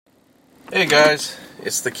Hey guys,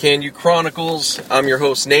 it's the Can You Chronicles. I'm your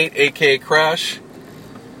host Nate, aka Crash.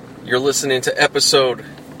 You're listening to episode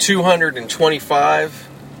 225,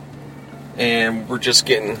 and I'm just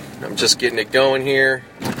getting it going here.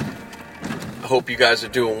 I hope you guys are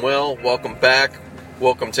doing well. Welcome back.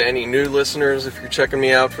 Welcome to any new listeners if you're checking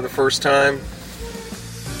me out for the first time,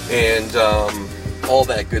 and all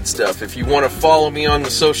that good stuff. If you want to follow me on the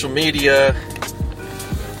social media,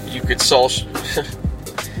 you could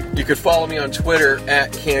follow me on Twitter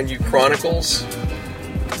at Can You Chronicles,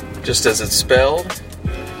 just as it's spelled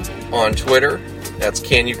on Twitter. That's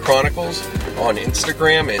Can You Chronicles. On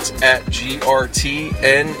Instagram, it's at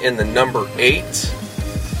GRTN and the number 8.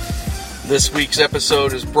 This week's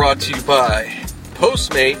episode is brought to you by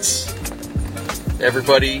Postmates.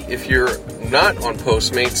 Everybody, if you're not on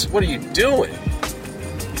Postmates, what are you doing?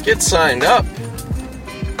 Get signed up.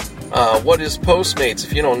 What is Postmates?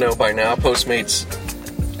 If you don't know by now, Postmates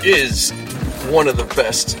is one of the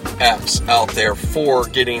best apps out there for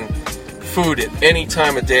getting food at any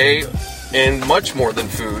time of day, and much more than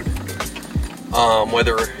food.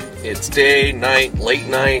 Whether it's day, night, late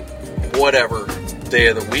night, whatever day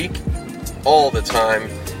of the week, all the time,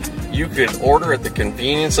 you could order at the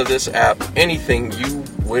convenience of this app anything you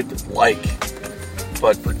would like.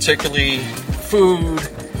 But particularly food,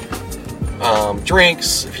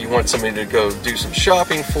 drinks, if you want somebody to go do some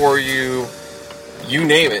shopping for you, you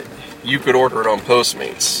name it, you could order it on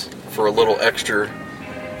Postmates for a little extra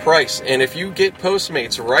price. And if you get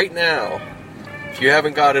Postmates right now, if you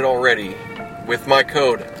haven't got it already, with my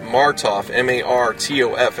code MARTOFF,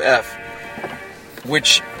 MARTOFF,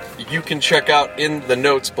 which you can check out in the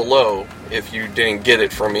notes below. If you didn't get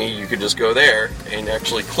it from me, you could just go there and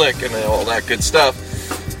actually click and all that good stuff.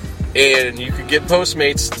 And you could get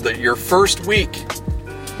Postmates your first week.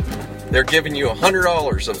 They're giving you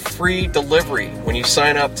 $100 of free delivery when you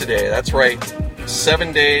sign up today. That's right,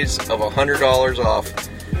 7 days of $100 off.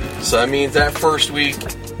 So that means that first week,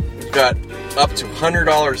 you've got up to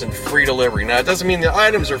 $100 in free delivery. Now, it doesn't mean the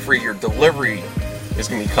items are free. Your delivery is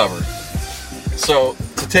going to be covered. So,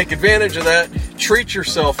 to take advantage of that, treat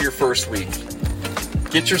yourself your first week.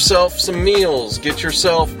 Get yourself some meals. Get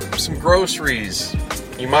yourself some groceries.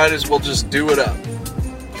 You might as well just do it up.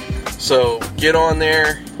 So, get on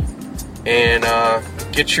there and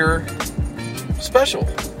get your special.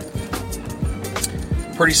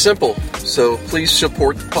 Pretty simple. So please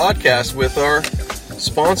support the podcast with our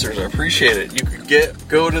sponsors. I appreciate it. You could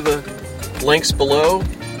go to the links below,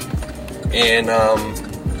 and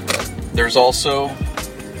there's also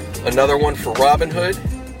another one for Robinhood.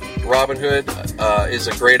 Robinhood is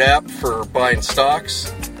a great app for buying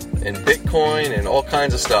stocks and Bitcoin and all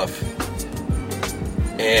kinds of stuff.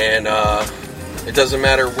 And it doesn't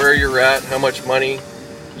matter where you're at, how much money,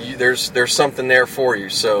 there's something there for you.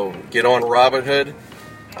 So get on Robinhood.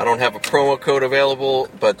 I don't have a promo code available,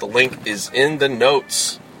 but the link is in the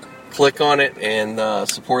notes. Click on it and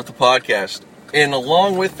support the podcast. And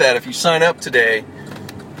along with that, if you sign up today,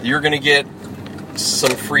 you're going to get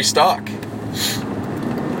some free stock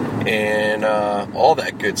and all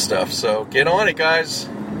that good stuff. So get on it, guys.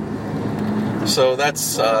 So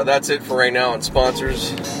that's it for right now on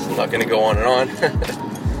sponsors. I'm not going to go on and on.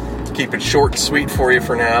 Keep it short and sweet for you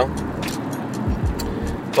for now.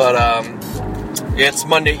 But yeah, it's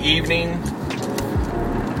Monday evening.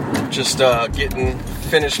 Just getting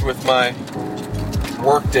finished with my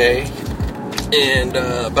work day and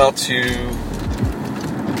about to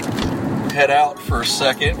head out for a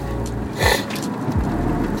second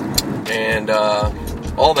and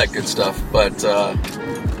all that good stuff. But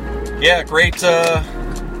yeah, great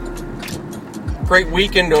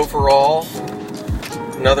weekend overall.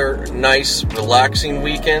 Another nice, relaxing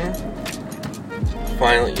weekend.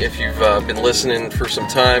 Finally, if you've been listening for some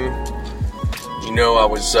time, you know I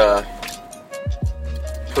was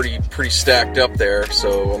pretty stacked up there.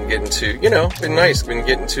 So I'm getting to, been nice. Been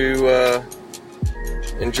getting to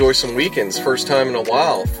enjoy some weekends. First time in a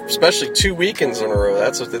while, especially 2 weekends in a row.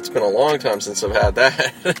 It's been a long time since I've had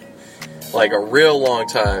that. Like a real long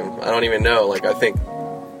time. I don't even know. Like I think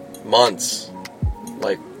months.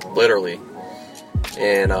 Like literally.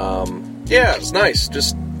 And yeah, it was nice.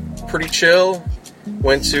 Just pretty chill.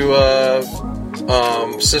 Went to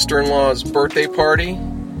sister-in-law's birthday party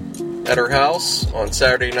at her house on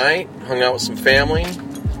Saturday night. Hung out with some family.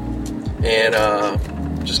 And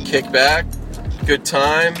just kicked back. Good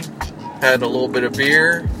time. Had a little bit of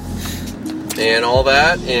beer. And all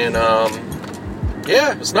that. And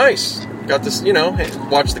yeah, it was nice. Got this,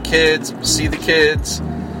 watch the kids, see the kids,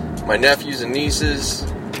 my nephews and nieces,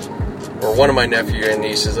 or one of my nephew and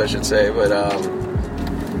nieces, I should say, but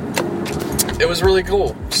it was really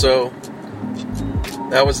cool. So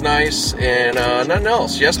That was nice, and nothing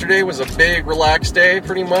else. Yesterday was a big relaxed day,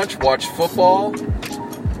 pretty much. Watched football,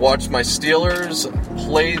 watched my Steelers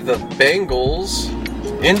play the Bengals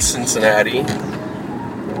in Cincinnati,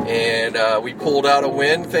 and we pulled out a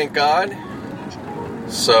win, thank God.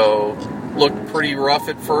 So, looked pretty rough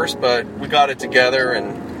at first, but we got it together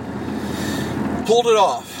and pulled it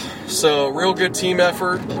off. So, real good team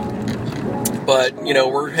effort. But, you know,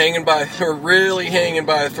 we're really hanging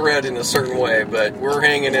by a thread in a certain way, but we're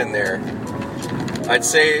hanging in there. I'd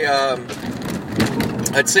say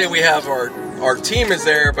we have our team is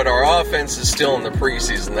there, but our offense is still in the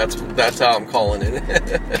preseason. That's how I'm calling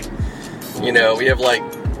it. You know, we have like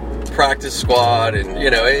practice squad, and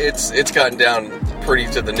you know, it's gotten down pretty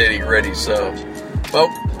to the nitty gritty. So,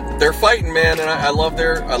 well, they're fighting, man, and I love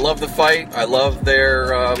the fight. I love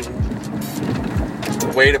their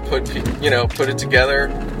way to put it together.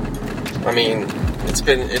 I mean,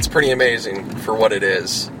 it's pretty amazing for what it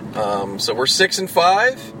is. So we're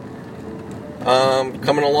 6-5,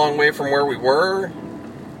 coming a long way from where we were,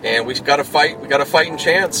 and we've got a fighting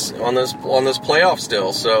chance on this playoff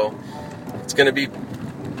still. So it's could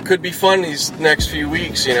be fun these next few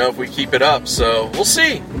weeks, you know, if we keep it up. So we'll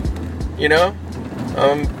see. You know,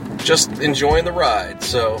 just enjoying the ride.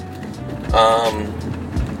 So.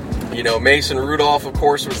 You know, Mason Rudolph, of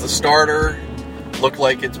course, was the starter. Looked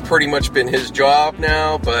like it's pretty much been his job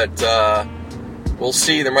now, but we'll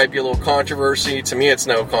see. There might be a little controversy. To me, it's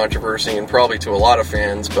no controversy, and probably to a lot of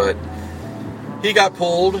fans, but he got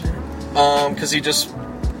pulled because he just,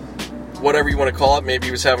 whatever you want to call it, maybe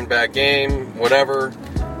he was having a bad game, whatever.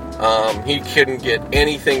 He couldn't get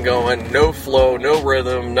anything going, no flow, no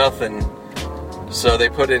rhythm, nothing. So they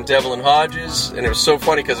put in Devlin Hodges, and it was so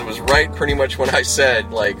funny because it was right pretty much when I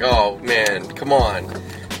said, like, oh, man, come on,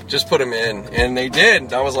 just put him in. And they did.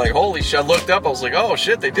 And I was like, holy shit. I looked up. I was like, oh,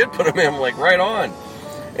 shit, they did put him in. Like, right on.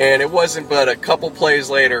 And it wasn't but a couple plays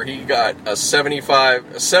later, he got a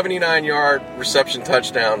 79-yard reception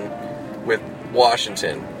touchdown with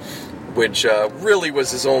Washington, which really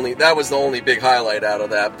was the only big highlight out of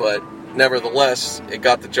that. But nevertheless, it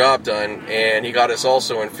got the job done, and he got us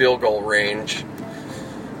also in field goal range.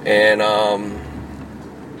 And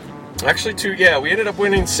actually, we ended up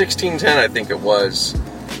winning 16-10, I think it was.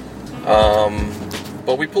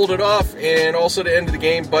 But we pulled it off, and also to end of the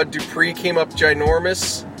game, Bud Dupree came up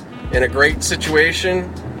ginormous in a great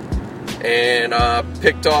situation and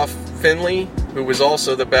picked off Finley, who was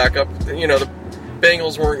also the backup. You know, the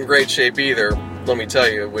Bengals weren't in great shape either, let me tell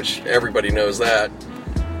you, which everybody knows that.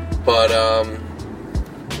 But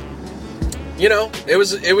you know, it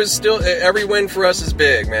was still, every win for us is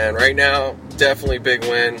big, man. Right now, definitely big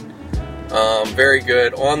win. Very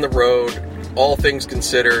good on the road, all things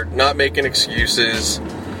considered, not making excuses.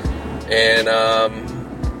 And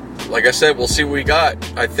like I said, we'll see what we got.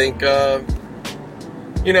 I think,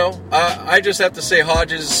 you know, I just have to say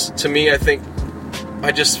Hodges, to me, I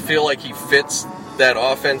just feel like he fits that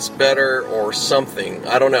offense better or something.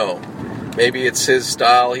 I don't know. Maybe it's his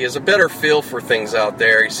style. He has a better feel for things out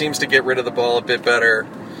there. He seems to get rid of the ball a bit better.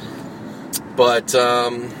 But,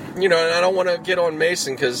 you know, I don't want to get on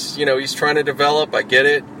Mason because, you know, he's trying to develop. I get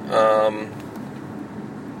it.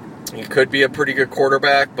 He could be a pretty good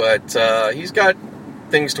quarterback, but he's got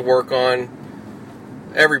things to work on.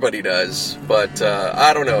 Everybody does. But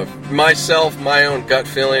I don't know. Myself, my own gut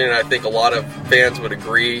feeling, and I think a lot of fans would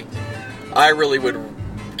agree, I really would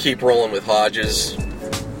keep rolling with Hodges.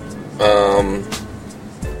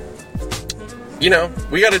 You know,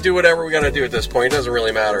 we got to do whatever we got to do at this point. It doesn't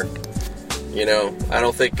really matter. You know, I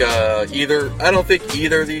don't think either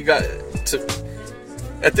of you got to.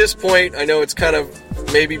 At this point, I know it's kind of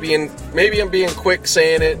maybe I'm being quick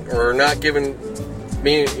saying it or not giving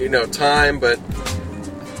me, you know, time, but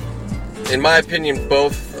in my opinion,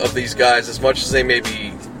 both of these guys, as much as they might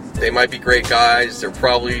be great guys, they're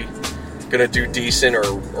probably going to do decent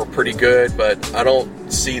or pretty good, but I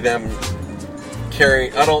don't see them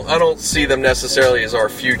I don't see them necessarily as our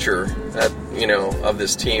future of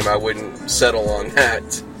this team. I wouldn't settle on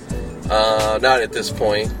that. Not at this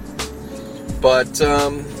point. But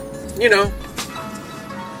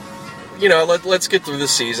let's get through the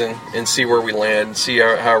season and see where we land, see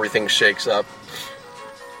how everything shakes up.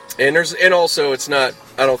 And also it's not,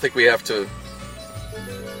 I don't think we have to,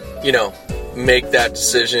 make that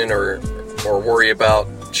decision or worry about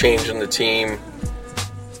changing the team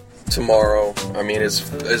tomorrow. I mean,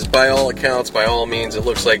 as by all accounts, by all means, it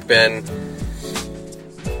looks like Ben,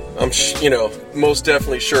 I'm most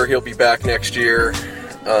definitely sure he'll be back next year.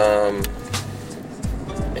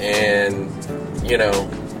 And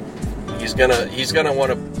he's gonna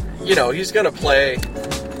want to, he's gonna play.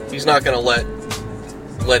 He's not gonna let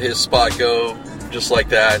let his spot go just like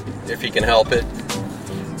that if he can help it.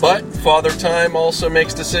 But Father Time also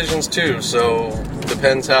makes decisions too, so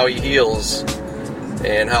depends how he heals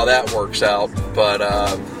and how that works out. But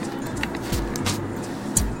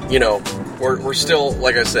we're still,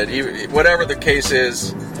 like I said, whatever the case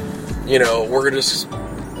is,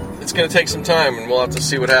 it's going to take some time, and we'll have to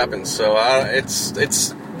see what happens. So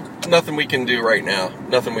it's nothing we can do right now.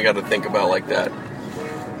 Nothing we got to think about like that.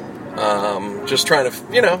 Just trying to,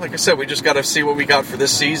 like I said, we just got to see what we got for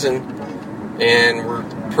this season, and we're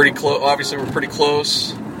pretty close. Obviously, we're pretty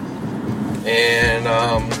close, and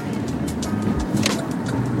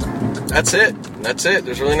that's it. That's it.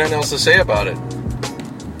 There's really nothing else to say about it.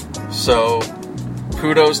 So,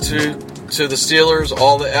 kudos to the Steelers,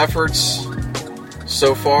 all the efforts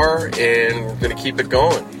so far, and we're going to keep it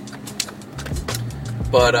going.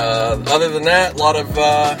 But other than that, a lot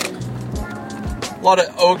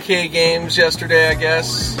of okay games yesterday, I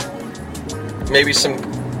guess. Maybe some,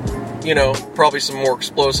 probably some more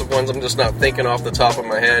explosive ones. I'm just not thinking off the top of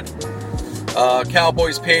my head.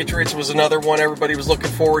 Cowboys-Patriots was another one everybody was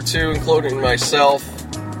looking forward to, including myself.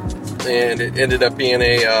 And it ended up being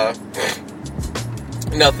a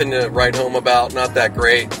nothing to write home about. Not that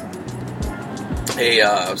great.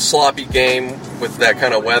 A sloppy game with that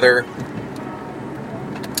kind of weather.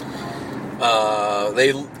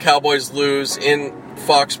 Cowboys lose in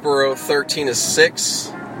Foxborough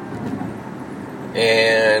 13-6,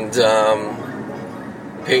 and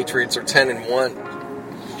Patriots are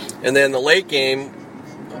 10-1. And then the late game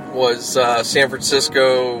was San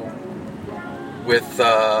Francisco with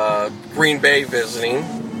Green Bay visiting,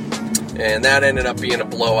 and that ended up being a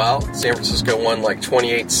blowout. San Francisco won like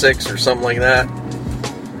 28-6 or something like that.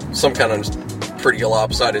 Some kind of pretty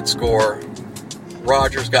lopsided score.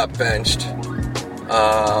 Rodgers got benched.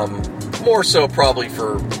 More so probably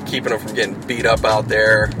for keeping him from getting beat up out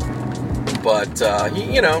there. But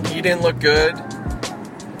he didn't look good.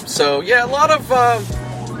 So yeah, a lot of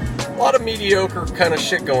mediocre kind of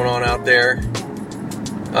shit going on out there.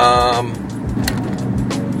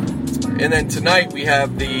 And then tonight we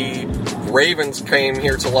have the Ravens came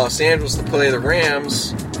here to Los Angeles to play the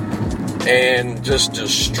Rams and just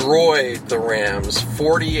destroyed the Rams.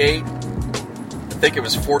 48, I think it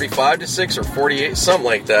was 45-6 or 48, something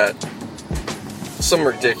like that. Some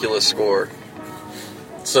ridiculous score.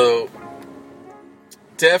 So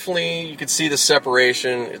definitely you could see the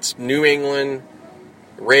separation. It's New England,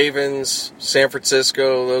 Ravens, San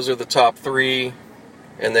Francisco. Those are the top three.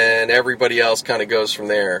 And then everybody else kind of goes from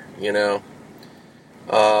there,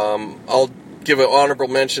 I'll give an honorable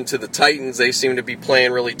mention to the Titans. They seem to be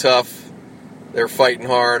playing really tough. They're fighting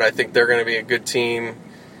hard. I think they're going to be a good team.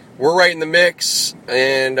 We're right in the mix,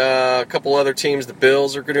 and a couple other teams, the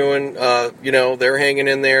Bills are doing, they're hanging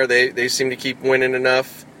in there. They seem to keep winning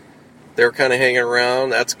enough. They're kind of hanging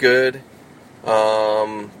around. That's good.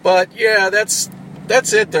 But, yeah, that's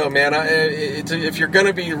it, though, man. If you're going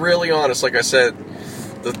to be really honest, like I said,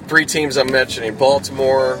 the three teams I'm mentioning,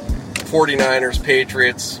 Baltimore, 49ers,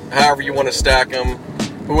 Patriots, however you want to stack them,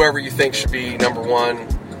 whoever you think should be number one.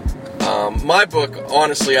 My book,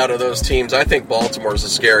 honestly, out of those teams, I think Baltimore's the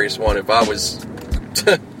scariest one. If I was,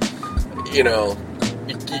 you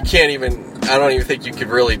can't even, I don't even think you could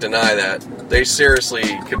really deny that. They seriously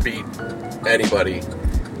could beat anybody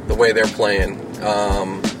the way they're playing.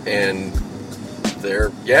 And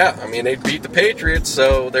they beat the Patriots,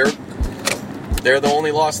 so they're the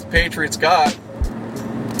only loss the Patriots got.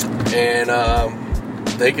 And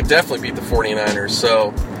they could definitely beat the 49ers.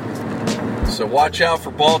 So watch out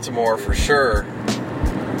for Baltimore for sure.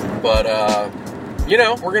 But,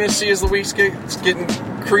 we're going to see as the weeks getting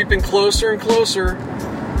creeping closer and closer.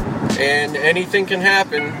 And anything can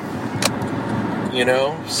happen,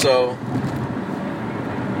 So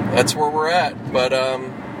that's where we're at. But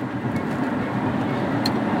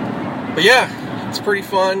yeah, it's pretty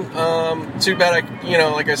fun. Too bad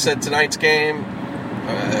like I said, tonight's game,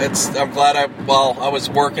 I'm glad I was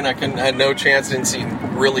working, I had no chance, didn't see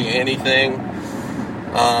really anything.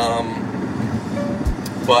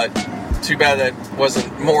 But too bad that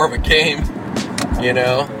wasn't more of a game,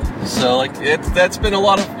 So that's been a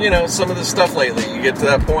lot of, some of the stuff lately. You get to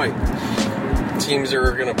that point. Teams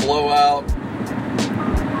are going to blow out,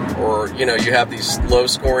 or, you have these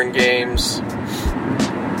low-scoring games.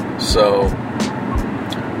 So,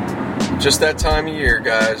 just that time of year,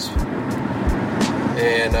 guys.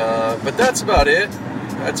 And, but that's about it.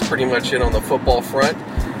 That's pretty much it on the football front.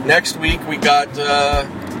 Next week, we got,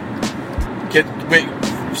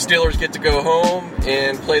 Steelers get to go home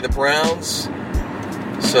and play the Browns.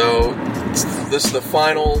 So, this is the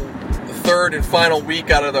third and final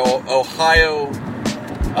week out of the Ohio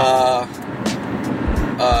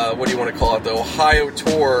what do you want to call it? The Ohio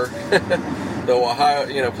tour, the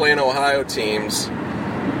Ohio, playing Ohio teams.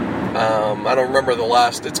 I don't remember the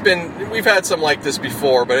last. We've had some like this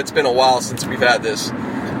before, but it's been a while since we've had this.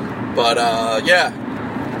 But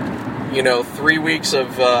 3 weeks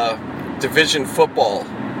of division football.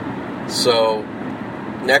 So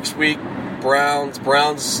next week, Browns,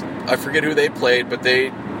 I forget who they played, but they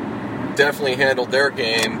definitely handled their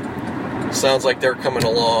game. Sounds like they're coming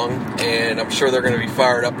along, and I'm sure they're going to be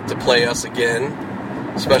fired up to play us again,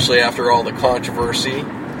 especially after all the controversy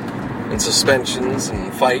and suspensions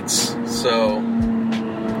and fights. So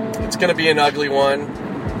it's going to be an ugly one,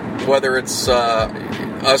 whether it's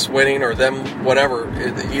us winning or them, whatever.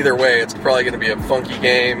 Either way, it's probably going to be a funky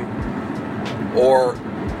game, or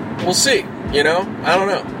we'll see. I don't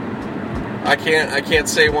know. I can't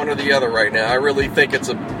say one or the other right now. I really think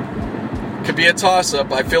could be a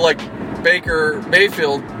toss-up. I feel like Baker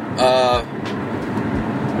Mayfield, I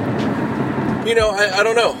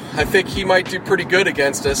don't know. I think he might do pretty good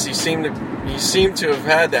against us. He seemed to have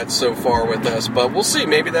had that so far with us, but we'll see.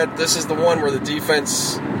 Maybe this is the one where the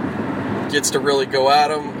defense gets to really go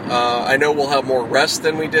at him. I know we'll have more rest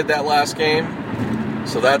than we did that last game,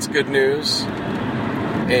 so that's good news.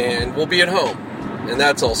 And we'll be at home, and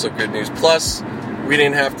that's also good news. Plus, we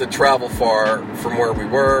didn't have to travel far from where we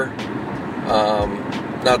were.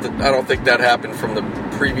 I don't think that happened from the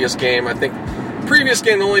previous game. I think previous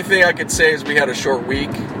game, the only thing I could say is we had a short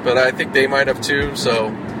week, but I think they might have too. So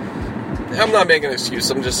I'm not making an excuse.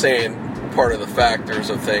 I'm just saying part of the factors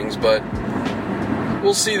of things. But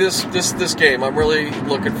we'll see this game. I'm really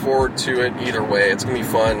looking forward to it either way. It's gonna be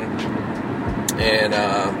fun, and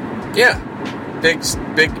big. It's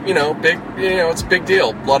a big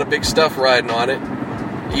deal. A lot of big stuff riding on it.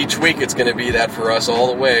 Each week it's going to be that for us all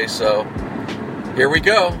the way. So here we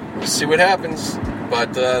go. We'll see what happens.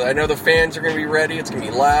 But I know the fans are going to be ready. It's going to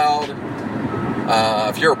be loud.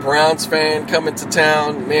 If you're a Browns fan coming to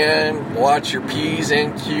town, man, watch your P's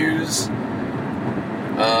and Q's.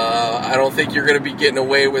 I don't think you're going to be getting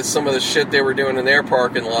away with some of the shit they were doing in their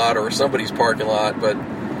parking lot or somebody's parking lot. But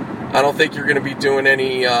I don't think you're going to be doing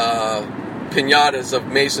any piñatas of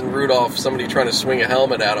Mason Rudolph, somebody trying to swing a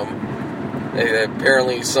helmet at him.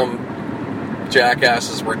 Apparently some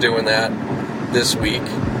jackasses were doing that this week.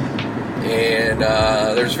 And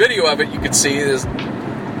there's video of it. You can see this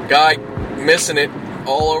guy missing it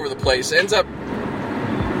all over the place. Ends up...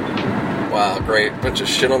 Wow, great. Bunch of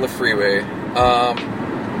shit on the freeway.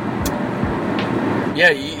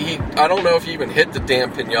 He I don't know if he even hit the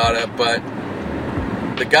damn piñata, but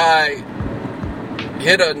the guy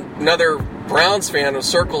hit another Browns fan, a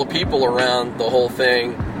circle of people around the whole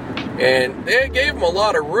thing, and they gave him a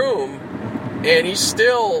lot of room, and he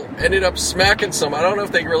still ended up smacking some. I don't know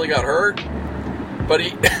if they really got hurt, but he,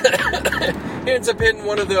 he ends up hitting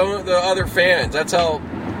one of the other fans. That's how...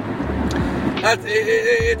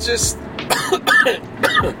 It's just...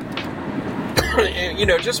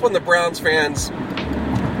 just when the Browns fans...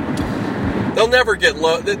 They'll never get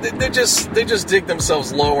low. They just dig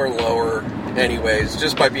themselves lower and lower anyways,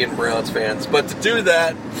 just by being Browns fans. But to do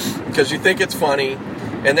that because you think it's funny,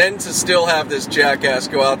 and then to still have this jackass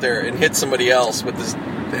go out there and hit somebody else with this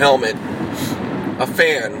helmet, a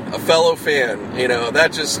fellow fan,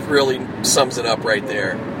 that just really sums it up right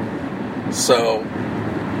there. So,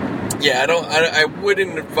 yeah, I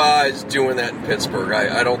wouldn't advise doing that in Pittsburgh.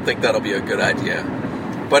 I don't think that'll be a good idea.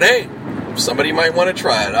 But hey, somebody might want to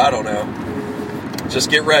try it. I don't know. Just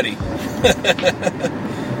get ready.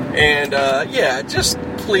 And just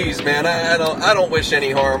please, man. I don't wish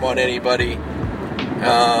any harm on anybody.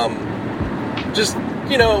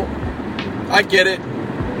 I get it.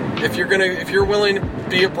 If you're willing to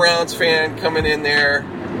be a Browns fan coming in there,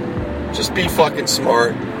 just be fucking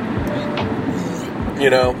smart.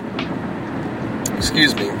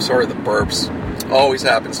 Excuse me. I'm sorry, the burps. Always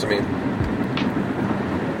happens to me.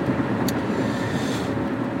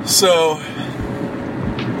 So,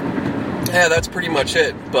 yeah, that's pretty much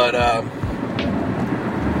it. But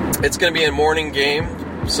it's going to be a morning game,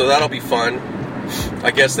 so that'll be fun.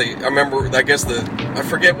 I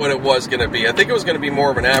forget what it was going to be. I think it was going to be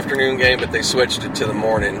more of an afternoon game, but they switched it to the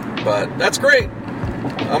morning. But that's great.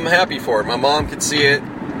 I'm happy for it. My mom could see it.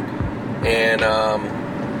 And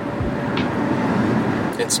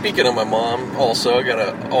speaking of my mom, also, I got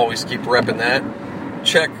to always keep repping that.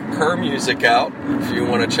 Check her music out if you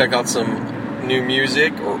want to check out some new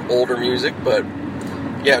music or older music. But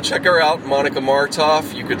yeah, check her out, Monica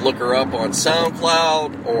Martoff. You could look her up on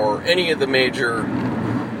SoundCloud or any of the major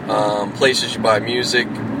places you buy music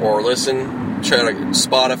or listen. Check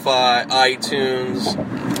Spotify, iTunes,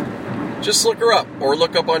 just look her up or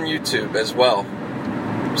look up on YouTube as well.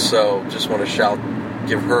 So just want to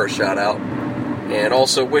give her a shout out, and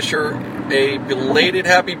also wish her a belated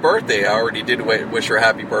happy birthday. I already did wish her a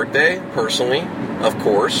happy birthday personally, of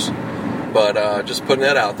course, but just putting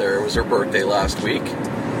that out there. It was her birthday last week,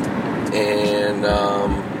 and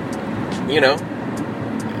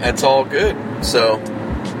that's all good. So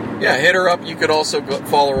yeah, hit her up. You could also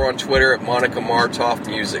follow her on Twitter at Monica Martoff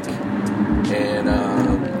Music, and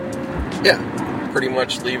pretty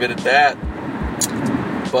much leave it at that.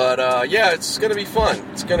 But, it's going to be fun.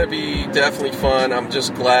 It's going to be definitely fun. I'm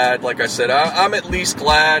just glad, like I said, I'm at least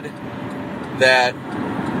glad that,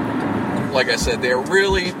 like I said, they're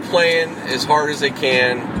really playing as hard as they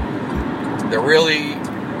can. They're really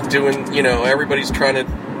doing, everybody's trying to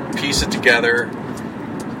piece it together.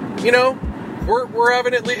 We're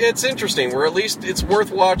having it, it's interesting. It's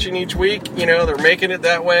worth watching each week. They're making it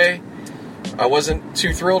that way. I wasn't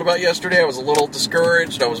too thrilled about yesterday. I was a little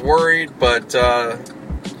discouraged. I was worried, but,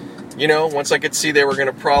 once I could see they were going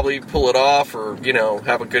to probably pull it off or,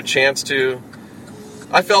 have a good chance to,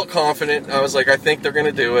 I felt confident. I was like, I think they're going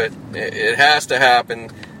to do it. It has to happen.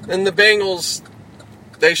 And the Bengals,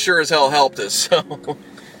 they sure as hell helped us. So,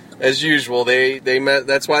 as usual,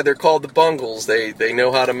 that's why they're called the Bungles. They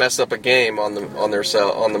know how to mess up a game on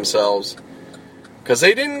themselves. Because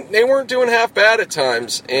they weren't doing half bad at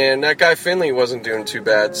times, and that guy Finley wasn't doing too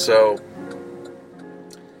bad. So,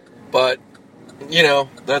 but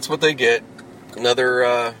that's what they get.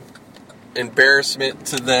 Another embarrassment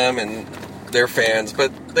to them and their fans,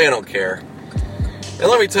 but they don't care. And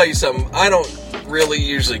let me tell you something, I don't really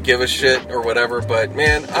usually give a shit or whatever, but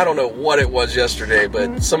man, I don't know what it was yesterday,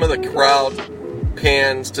 but some of the crowd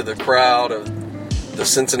pans to the crowd of the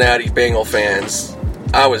Cincinnati Bengal fans,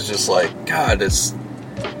 I was just like, God, there's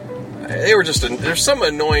something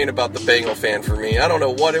annoying about the Bengal fan for me. I don't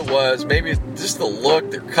know what it was. Maybe just the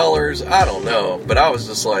look, their colors. I don't know. But I was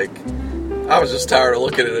just tired of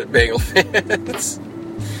looking at Bengal fans.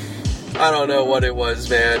 I don't know what it was,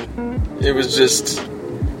 man. It was just,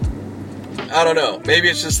 I don't know. Maybe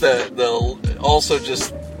it's just also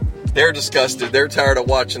just, they're disgusted. They're tired of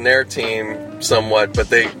watching their team somewhat,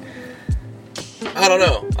 but I don't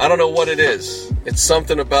know. I don't know what it is. It's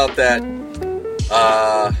something about that,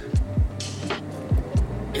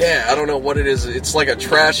 I don't know what it is. It's like a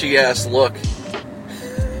trashy-ass look.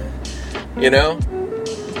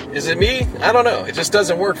 Is it me? I don't know. It just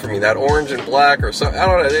doesn't work for me. That orange and black or something. I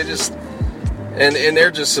don't know. They just... And they're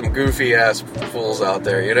just some goofy-ass fools out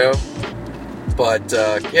there, But,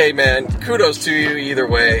 hey, man, kudos to you either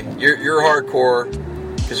way. You're hardcore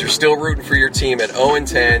because you're still rooting for your team at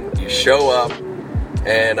 0-10. You show up.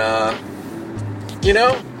 And,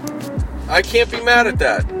 I can't be mad at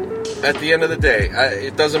that. At the end of the day,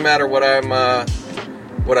 it doesn't matter what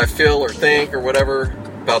what I feel or think or whatever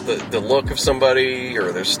about the look of somebody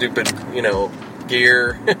or their stupid,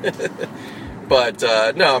 gear. But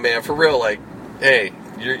no, man, for real, like, hey,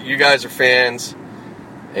 you guys are fans,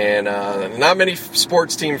 and not many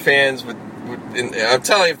sports team fans would. I'm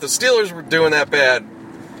telling you, if the Steelers were doing that bad,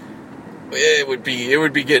 it would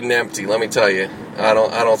be getting empty. Let me tell you, I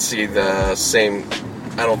don't see the same.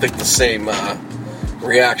 I don't think the same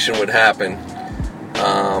reaction would happen.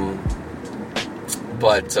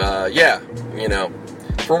 But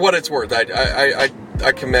for what it's worth, I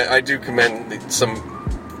do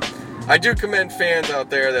commend fans out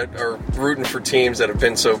there that are rooting for teams that have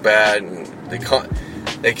been so bad, and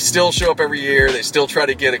they still show up every year. They still try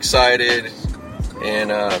to get excited, and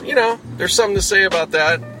there's something to say about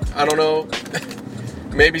that. I don't know.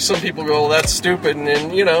 Maybe some people go, well, that's stupid, and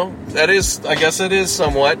that is, I guess it is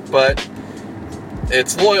somewhat, but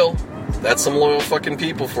it's loyal. That's some loyal fucking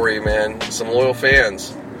people for you, man. Some loyal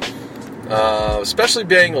fans. Especially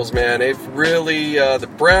Bengals, man. They've really, the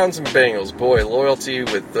Browns and Bengals, boy, loyalty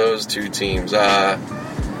with those two teams. I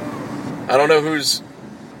don't know who's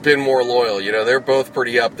been more loyal. They're both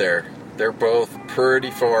pretty up there. They're both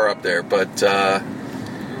pretty far up there, but,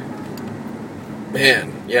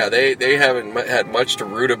 man, yeah, they haven't had much to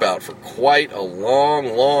root about for quite a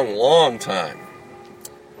long time.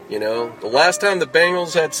 The last time the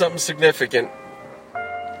Bengals had something significant,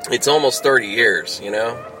 it's almost 30 years,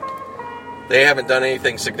 They haven't done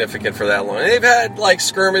anything significant for that long. They've had,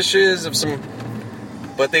 skirmishes of some,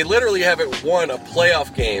 but they literally haven't won a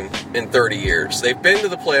playoff game in 30 years. They've been to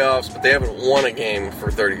the playoffs, but they haven't won a game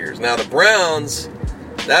for 30 years. Now, the Browns,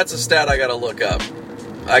 that's a stat I gotta look up.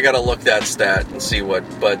 I gotta look that stat and see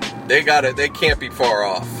but they can't be far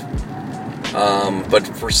off. But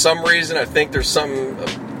for some reason, I think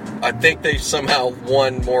they somehow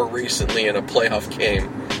won more recently in a playoff game.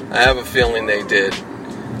 I have a feeling they did.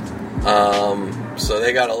 So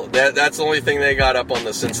they got that's the only thing they got up on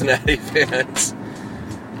the Cincinnati fans.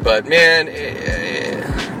 But man,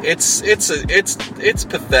 it's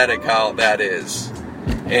pathetic how that is.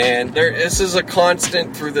 And this is a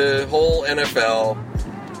constant through the whole NFL.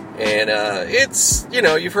 And it's,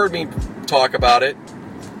 you've heard me talk about it,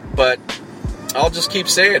 but I'll just keep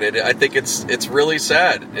saying it. I think it's really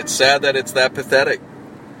sad. It's sad that it's that pathetic.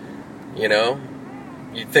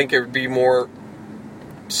 You'd think it would be more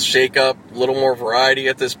shake up, a little more variety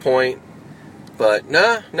at this point. But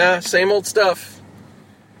nah, same old stuff.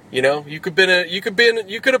 You could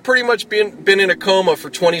have pretty much been in a coma for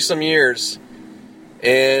 20 some years,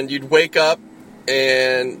 and you'd wake up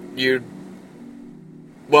and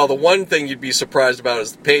well, the one thing you'd be surprised about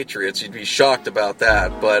is the Patriots. You'd be shocked about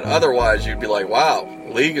that, but otherwise you'd be like, wow,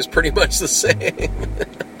 the league is pretty much the same.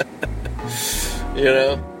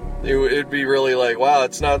 It'd be really like, wow,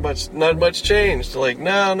 it's not much changed. Like,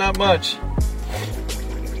 no, not much.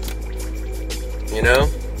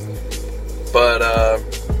 But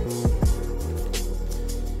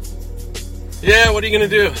yeah, what are you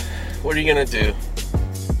gonna do?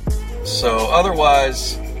 So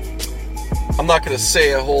otherwise, I'm not gonna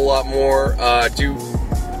say a whole lot more.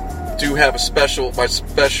 Do have my special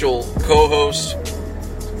co-host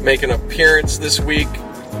make an appearance this week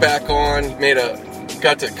back on.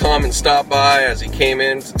 Got to come and stop by as he came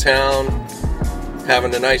into town,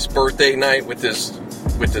 having a nice birthday night with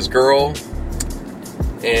his girl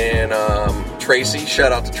and Tracy.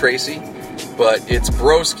 Shout out to Tracy. But it's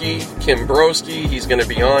Kim Broski. He's going to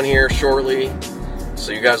be on here shortly.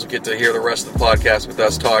 So you guys will get to hear the rest of the podcast with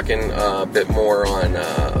us talking a bit more on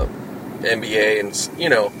NBA and,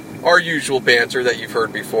 our usual banter that you've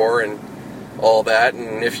heard before and all that.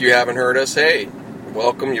 And if you haven't heard us, hey,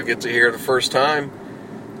 welcome. You'll get to hear the first time.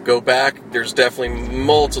 Go back. There's definitely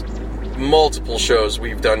multiple shows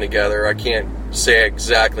we've done together. I can't say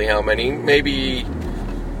exactly how many. Maybe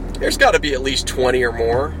there's got to be at least 20 or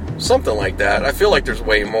more. Something like that. I feel like there's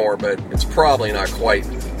way more, but it's probably not quite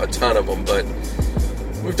a ton of them. But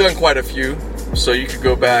we've done quite a few, so you could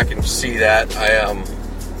go back and see that.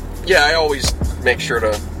 I always make sure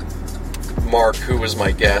to mark who was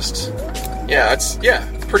my guest.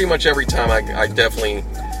 Pretty much every time I definitely,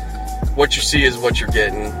 what you see is what you're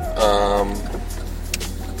getting.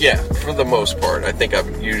 For the most part, I think I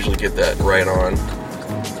usually get that right on.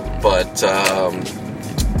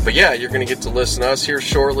 But yeah, you're going to get to listen to us here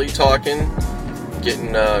shortly talking,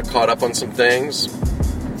 getting caught up on some things.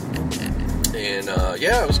 And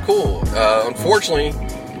it was cool. Unfortunately,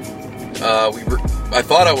 I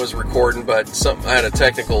thought I was recording, but I had a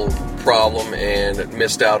technical problem and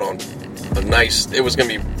missed out on it was going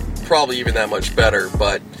to be probably even that much better.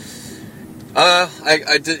 But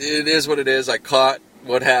it is what it is. I caught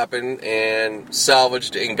what happened and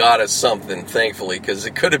salvaged and got us something, thankfully, because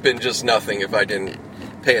it could have been just nothing if I didn't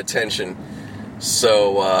pay attention.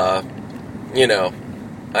 So I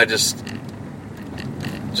just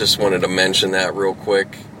wanted to mention that real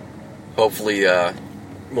quick. Hopefully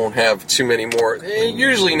won't have too many more. It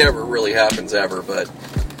usually never really happens ever, but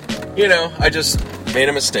I just made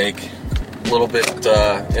a mistake a little bit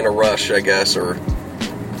in a rush, I guess, or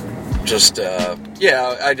just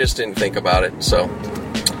I just didn't think about it. So,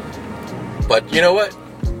 but you know what?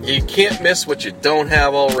 You can't miss what you don't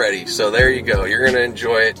have already. So there you go. You're going to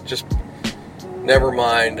enjoy it. Just never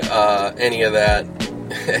mind any of that.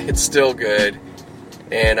 It's still good.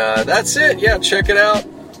 And that's it. Yeah, check it out.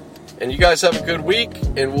 And you guys have a good week.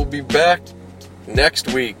 And we'll be back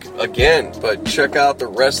next week again. But check out the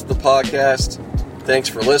rest of the podcast. Thanks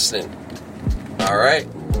for listening. All right.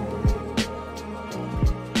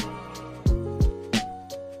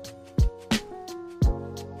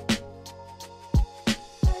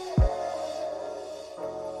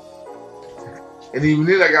 And even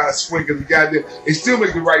then, I gotta swing because the goddamn, they still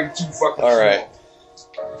make the writing too fucking all right.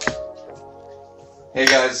 Hey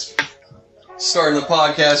guys, starting the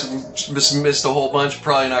podcast, we just missed a whole bunch.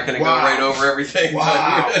 Probably not going to go right over everything.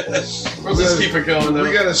 Wow. But we'll just keep it going though.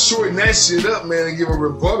 We gotta shorten that shit up, man, and give a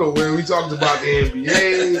rebuttal. When we talked about the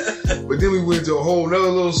NBA, but then we went to a whole nother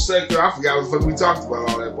little sector. I forgot what the fuck we talked about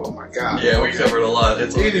all that. But oh my god. Yeah, we covered a lot.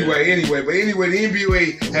 It's anyway, the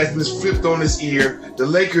NBA has been flipped on its ear. The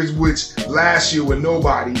Lakers, which last year were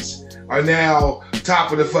nobodies, are now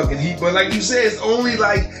top of the fucking heap. But like you said, it's only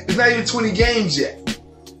it's not even 20 games yet.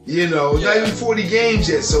 It's not even 40 games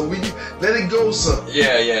yet, so we let it go some.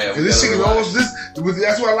 Yeah. Because this shit is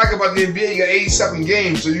that's what I like about the NBA. You got 80-something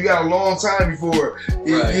games, so you got a long time before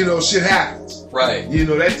shit happens. Right.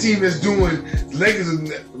 That team that's doing Lakers,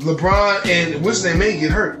 LeBron and what's their name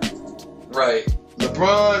get hurt. Right.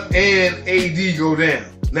 LeBron and AD go down.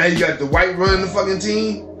 Now you got the white running the fucking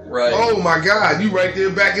team. Right. Oh my God, you right there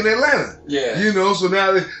back in Atlanta. Yeah. You know, so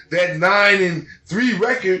now that 9-3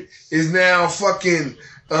 record is now fucking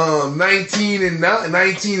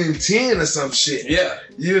 19-10 or some shit. Yeah.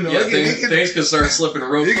 You know, yeah, things can start slipping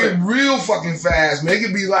real quick. It get real fucking fast, man. It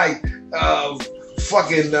could be like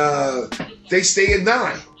they stay at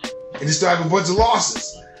 9 and they start having a bunch of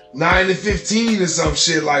losses. 9-15 or some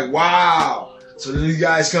shit. Like, wow. So then these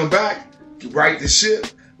guys come back, right the ship.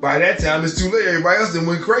 By that time, it's too late. Everybody else done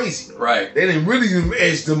went crazy. Right. They didn't really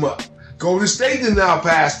edge them up. Golden State did now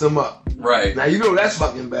pass them up. Right. Now, you know that's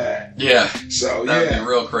fucking bad. Yeah. So, that'd be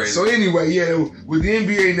real crazy. So, anyway, with the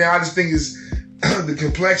NBA now, I just think it's the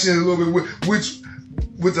complexion is a little bit, which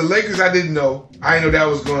with the Lakers, I didn't know. I didn't know that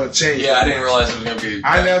was going to change. Yeah, I didn't realize it was going to be.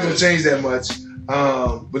 I never going to change that much.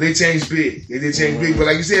 But they changed big. They did change big. But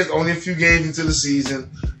like you said, it's only a few games into the season.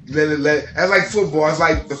 That's like football. It's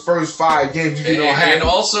like the first 5 games you don't have. And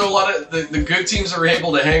also, a lot of the good teams are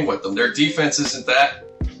able to hang with them. Their defense isn't that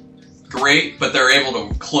great, but they're able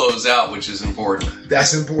to close out, which is important.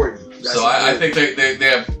 That's important. I think they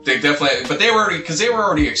definitely, but they were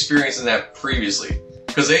already experiencing that previously,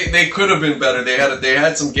 because they could have been better. They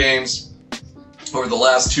had some games over the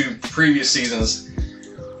last 2 previous seasons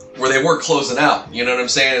where they weren't closing out. You know what I'm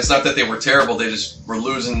saying? It's not that they were terrible. They just were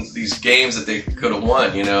losing these games that they could have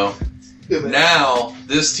won, you know? Yeah, now,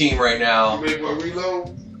 this team right now... Reload?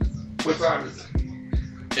 What time is it?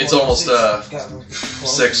 It's almost 6.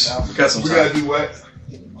 We got some time. We gotta do what?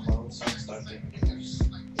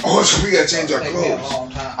 Oh, so we gotta change our clothes.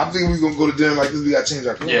 I'm thinking we're gonna go to dinner like this. We gotta change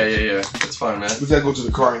our clothes. Yeah. It's fine, man. We gotta go to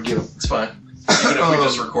the car and get them. It's fine. Even if we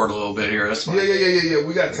just record a little bit here, that's fine. Yeah.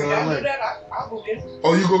 We got time. Y'all do that, I'll go get them.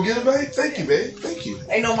 Oh, you go get them, babe? Thank you, babe. Thank you.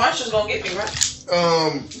 Ain't no monsters gonna get me, right?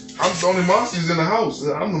 I'm the only monsters in the house.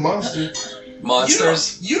 I'm the monster.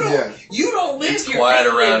 Monsters? You don't live it's here. It's quiet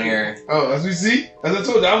around here. Oh, as we see? As I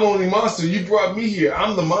told you, I'm the only monster. You brought me here.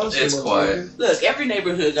 I'm the monster. It's quiet. Look, every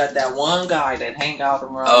neighborhood got that one guy that hang out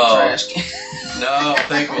around the trash can. No,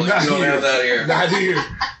 thankfully we don't have that here. Not here.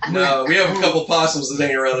 No, we have a couple possums that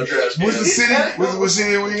hang around the trash can. What's the city? What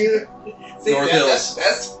city are we in? North Hills.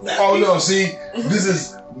 Oh, no, see? This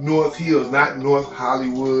is North Hills, not North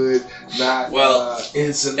Hollywood, not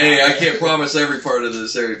Ensenada. Hey, I can't promise every part of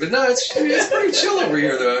this area, but no, it's pretty chill over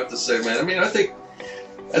here, though. I have to say, man. I mean, I think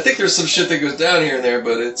there's some shit that goes down here and there,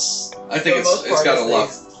 but it's got a lot.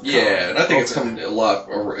 Yeah, and I think it's come a lot.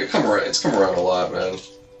 It's come around a lot, man.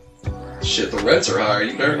 Shit, the rents are higher.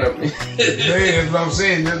 You better not. Man, that's what I'm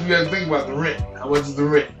saying. You got to think about the rent. How much is the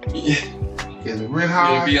rent? Yeah. Is the rent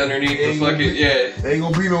high? You'll be underneath the fucking There ain't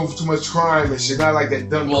gonna be no too much crime and shit. Not like that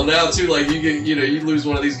dumb. Well, now too, like you lose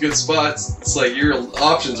one of these good spots. It's like your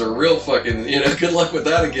options are real fucking. Good luck with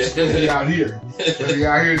that again. They out here. They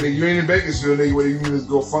out here. You ain't in Bakersfield. Nigga, you can just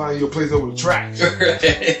go find your place over the tracks.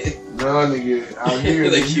 Right. No, nigga, out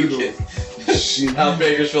here they keep getting. Shit. Out in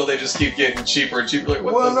Bakersfield, they just keep getting cheaper and cheaper. Like,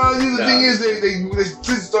 what the thing is, they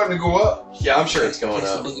starting to go up. Yeah, I'm sure it's going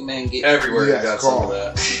up. Boogeyman Everywhere you got some of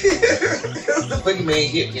that. The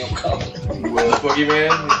boogeyman get me, I'm calling. The boogeyman?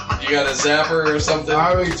 You got a zapper or something? I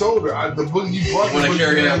already told her. You brought the boogeyman want to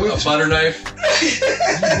carry a butter knife? You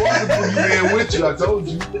brought the boogeyman with you, I told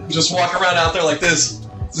you. Just walk around out there like this.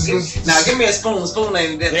 Now give me a spoon. The spoon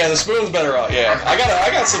ain't that. Yeah, the spoon's better off. Yeah, I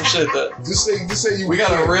got some shit that. Just say you. We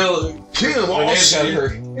got a real. Kill him. Renee's got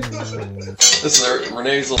her. This is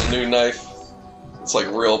Renee's little new knife. It's like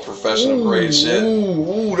real professional grade shit.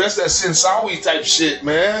 Ooh, that's that Sensawi type shit,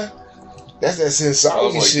 man. That's that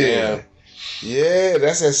Sensawi shit. Damn. Yeah,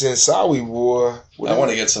 that's that Sensawi, boy. I want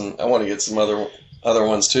to get some other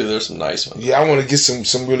ones too. There's some nice ones. Yeah, I want to get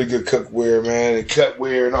some really good cookware, man, and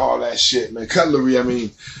cutware and all that shit, man. Cutlery, I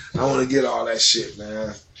mean, I want to get all that shit,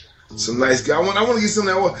 man. Some nice guy. I want to get some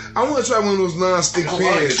of that. I want to try one of those non-stick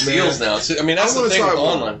pans, man. Deals now too. I mean, that's the thing with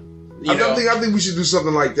online. I think we should do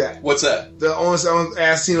something like that. What's that? The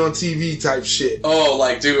as seen on TV type shit. Oh,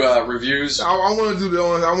 like do reviews. I want to do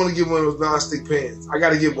I want to get one of those non-stick pans. I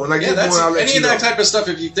got to get one. Any of that type of stuff.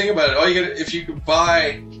 If you think about it, if you could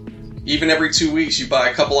buy. Even every 2 weeks, you buy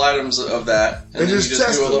a couple items of that, and then just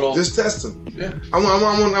test do a little. Just test them. Yeah. I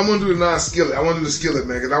want to do the non-skillet. I want to do the skillet,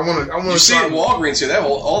 man, because I want to. You see it at Walgreens here. They have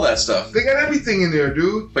all that stuff. They got everything in there,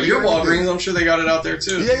 dude. But your Walgreens, I'm sure they got it out there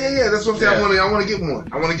too. Yeah. That's what I'm saying. I want to get one.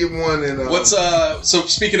 I want to get one. And what's so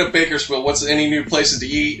speaking of Bakersfield, what's any new places to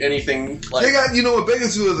eat? Anything like they got?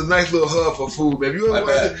 Bakersfield is a nice little hub for food, man.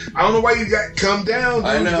 I don't know why you got come down. Dude.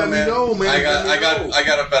 I know, Let man. me know, man. I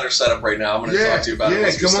got a better setup right now. I'm going to talk to you about it.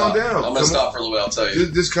 Yeah, come on down. down. I'm gonna stop for a little bit. I'll tell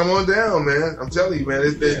you. Just come on down, man. I'm telling you, man.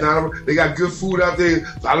 They got good food out there.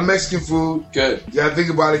 A lot of Mexican food. Good. You gotta think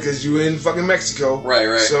about it because you're in fucking Mexico.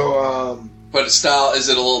 Right. So, but style, is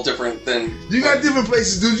it a little different than? You got different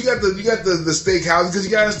places, dude. You got the steakhouse because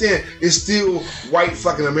you gotta understand it's still white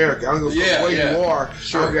fucking America. I don't know where you are.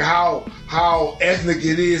 Sure. I don't care how ethnic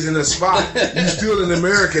it is in a spot. You still an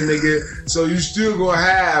American, nigga. So you still gonna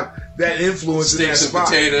have that influence in that spot.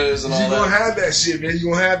 Steaks and potatoes and all that. You're gonna have that shit, man.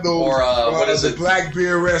 You're gonna have those. Or what is the it? Black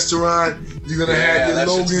Bear restaurant. You're gonna have the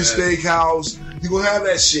Logan Steakhouse. You're gonna have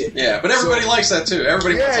that shit. Yeah, but everybody likes that too.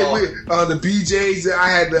 Everybody puts the BJ's. I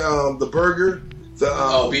had the burger.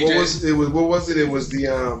 BJ's. What was it? It was the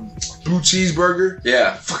blue cheeseburger.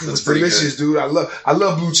 Yeah, fucking was delicious, dude. I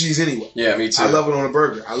love blue cheese anyway. Yeah, me too. I love it on a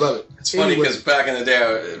burger. I love it. It's funny because back in the day,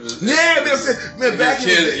 man, back in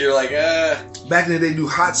the day, you're like, Back in the day, do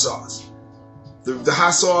hot sauce. The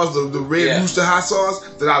hot sauce, the red rooster hot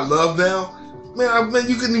sauce that I love now. Man,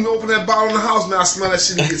 you couldn't even open that bottle in the house, man. I smell that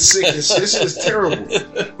shit and get sick and shit. This shit is terrible.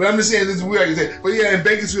 But I'm just saying, this is weird. But yeah, in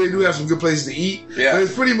Bakersfield, they do have some good places to eat. Yeah. But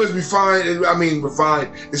it's pretty much refined.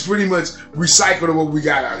 It's pretty much recycled of what we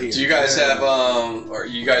got out here. Do you guys have, are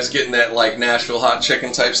you guys getting that, like, Nashville hot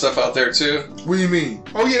chicken type stuff out there, too? What do you mean?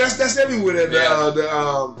 Oh, yeah, that's everywhere.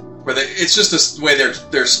 Where it's just the way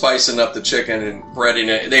they're spicing up the chicken and breading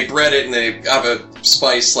it. They bread it and they have a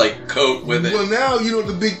spice like coat with it. Well, now you know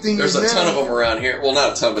the big thing. There's a ton of them around here. Well,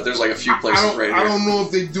 not a ton, but there's like a few places right here. I don't know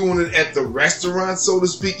if they're doing it at the restaurant, so to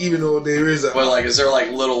speak. Even though there is a. Well, like, is there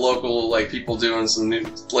like little local like people doing some new,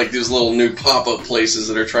 like these little new pop-up places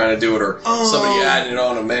that are trying to do it, or somebody adding it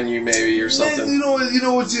on a menu maybe or something? Man, you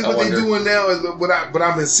know what they're doing now is what I've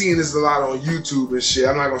been seeing this a lot on YouTube and shit.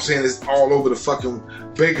 I'm not gonna say this all over the fucking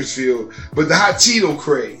Bakersfield, but the hot Cheeto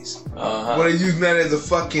craze. When they're using that as a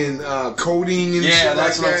fucking coating and shit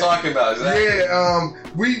that's like what I'm talking about. Exactly. Yeah,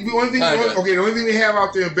 the only thing they have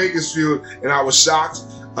out there in Bakersfield, and I was shocked.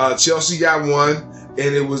 Chelsea got one,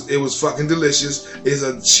 and it was fucking delicious. Is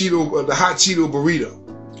a Cheeto, the hot Cheeto burrito.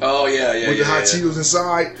 Oh yeah, with the hot Cheetos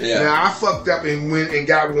inside. Yeah. Now I fucked up and went and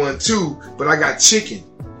got one too, but I got chicken.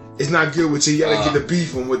 It's not good with you. You gotta get the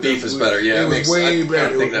beef one with beef is better. Yeah, it was way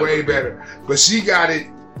better. It was way better. But she got it.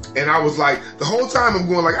 And I was like, the whole time I'm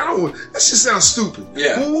going like, that shit sounds stupid.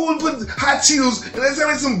 Yeah. Who would put hot Cheetos and that sounds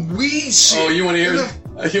like some weed shit? Oh, you want to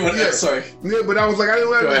hear? Sorry. Yeah, but I was like, I didn't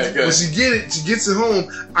want to. Go ahead. But she gets it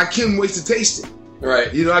home. I couldn't wait to taste it.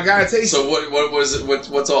 Right. You know, I gotta taste it. So what was it?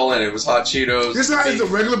 What's all in it? It was hot Cheetos. It's a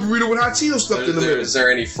regular burrito with hot Cheetos stuffed in the middle. Is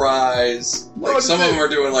there any fries? Like some of them are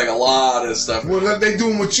doing like a lot of stuff. Well, they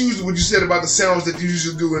doing what you said about the sandwich that you used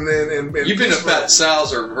to do, and you've been to Fat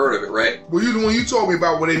Sal's or heard of it, right? Well, you're the one you told me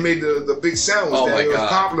about when they made the big sandwich that it was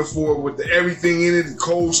popular for with everything in it, the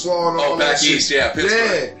coleslaw and all that. Back east,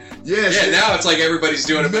 Pittsburgh. Yeah. Now it's like everybody's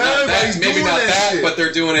doing it, but maybe not that, but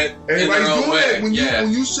they're doing it in their own way. When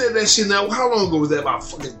you said that shit, now how long ago was that? About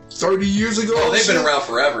fucking 30 years ago? Oh, they've been around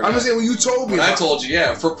forever. I'm just saying when you told me. I told you,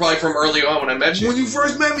 probably from early on when I met you. When you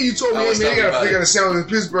first met me, you told me, hey man, they got a sandwich in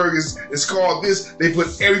Pittsburgh. It's called this. They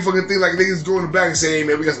put every fucking thing, like they just go in the back and say, hey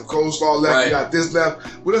man, we got some coleslaw left, we got this left.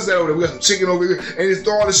 What else that over there? We got some chicken over here, and just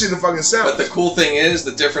throw all this shit in the fucking sandwich. But the cool thing is,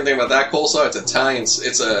 the different thing about that coleslaw, it's Italian.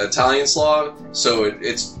 It's an Italian slaw, so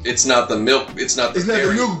it's not the milk. It's not the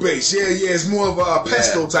milk base. Yeah. It's more of a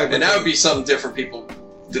pesto type of and that would be something different. People,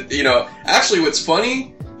 actually, what's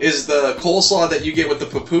funny is the coleslaw that you get with the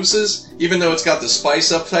pupusas, even though it's got the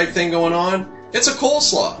spice up type thing going on, it's a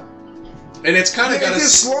coleslaw. And it's kind of got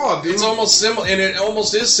slaw, dude. It's almost similar, and it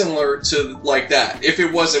almost is similar to like that. If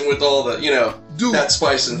it wasn't with all the, dude, that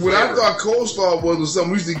spice and flavor. What I thought coleslaw was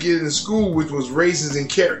something we used to get in school, which was raisins and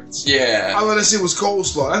carrots. Yeah. I thought that shit was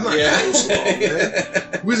coleslaw. That's not coleslaw,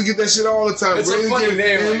 man. We used to get that shit all the time. It's a funny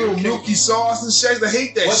name. And a little milky sauce and shit. I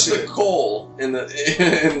hate that What's shit. What's the coal in the?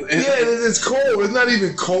 It's cold. It's not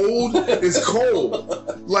even cold. It's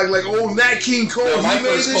cold. like old Nat King Cole. No,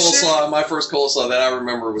 my first coleslaw that I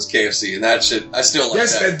remember was KFC, and that shit I still love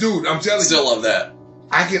that. Dude, I'm telling you. Still love that.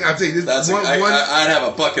 I'll tell you this. I'd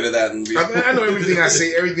have a bucket of that. I know everything I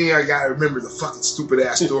say, everything I got. I remember the fucking stupid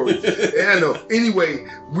ass story. And I know. Anyway,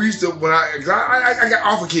 we used to when I got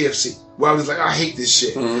off of KFC. Where I was like, I hate this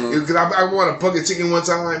shit because I wanted a bucket of chicken one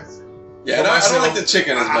time. Yeah, I don't like the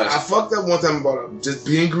chicken as much. I fucked up one time about just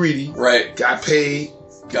being greedy. Right. Got paid.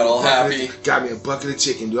 Got all happy. Got me a bucket of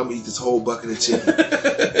chicken, dude. I'm gonna eat this whole bucket of chicken.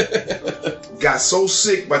 Got so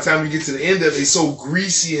sick by the time you get to the end of it, it's so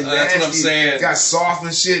greasy and nasty. That's what I'm saying. Got soft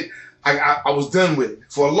and shit. I was done with it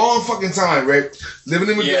for a long fucking time, right? Living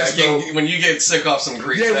in Modesto. When you get sick off some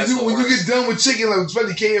grease, yeah, when you get done with chicken, like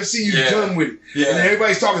especially KFC, you're done with it. Yeah. And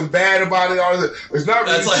everybody's talking bad about it. All this. It's not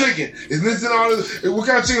really chicken. It's this and all this. What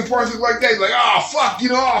kind of chicken parts look like that? Like, oh fuck,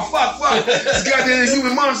 fuck. This goddamn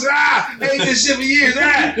human monster. I ate this shit for years.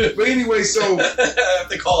 But anyway, so I have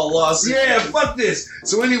to call a lawsuit. Yeah, fuck this.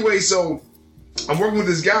 So anyway, so I'm working with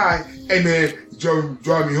this guy. Hey man,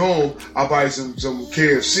 drive me home. I'll buy some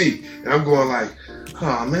KFC. And I'm going like,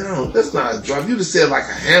 oh man, that's not a drive. You just said like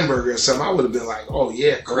a hamburger or something. I would have been like, oh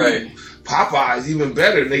yeah, cool. Right. Popeyes even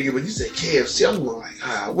better, nigga. But you said KFC. I'm going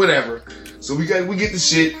like, whatever. So we get the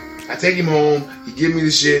shit. I take him home. He give me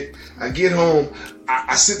the shit. I get home.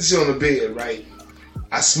 I sit the shit on the bed, right?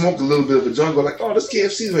 I smoke a little bit of a joint. Go like, oh, this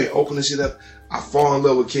KFC. Man, open this shit up. I fall in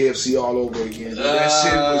love with KFC all over again. That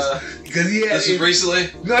shit was because this was recently.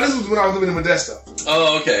 No, this was when I was living in Modesto.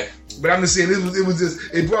 Oh, okay. But I'm just saying,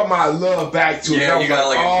 it brought my love back to it. Yeah, you got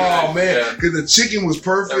like oh man, because the chicken was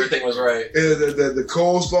perfect. Everything was right. The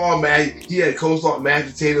coleslaw, he had coleslaw,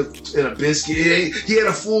 mashed potatoes, and a biscuit. He had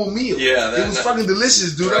a full meal. Yeah, it was fucking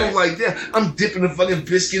delicious, dude. Right. I was like, yeah, I'm dipping the fucking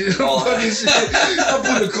biscuit in the fucking shit. I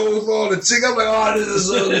put the coleslaw on the chicken. I'm like, oh, this is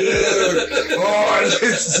so good. Oh, this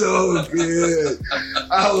is so good.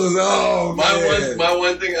 I was my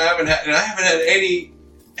one thing I haven't had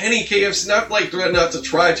any KFC, not to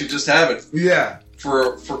try to, just haven't. Yeah.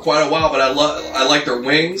 For quite a while, but I like their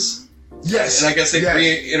wings. Yes. And I guess they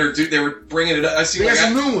they were bringing it up. They got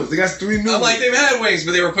some new ones. They got 3 new ones. I'm like, they've had wings,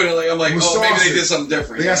 but they were putting I'm like, sauces. Maybe they did something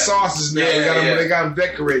different. They got sauces now. They got them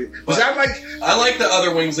decorated. But I like the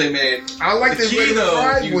other wings they made. I like the regular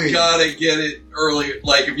fried wings. You gotta get it early.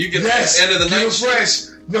 Like if you get the end of the night fresh.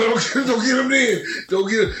 No, don't get them in. Don't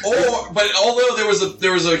get them. But although there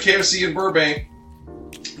was a KFC in Burbank,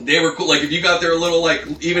 they were cool. Like if you got there a little, like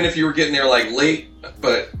even if you were getting there like late,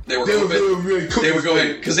 but they would go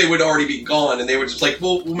ahead because they would already be gone, and they were just like,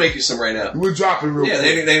 we'll make you some right now. We'll drop it real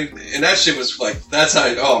quick. Yeah, and that shit was like, that's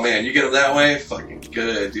how. Oh man, you get them that way, fucking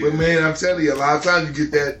good, dude. But man, I'm telling you, a lot of times you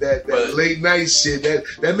get that late night shit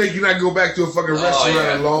that make you not go back to a fucking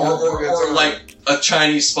restaurant long. Or like a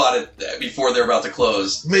Chinese spot before they're about to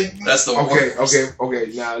close. That's the worst.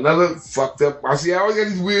 Okay. Now another fucked up. I always got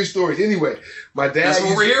these weird stories. Anyway, my dad. That's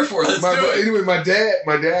what we're here for. Let's do it. Anyway, my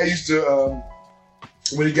dad used to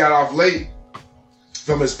when he got off late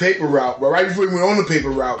from his paper route, but right before he went on the paper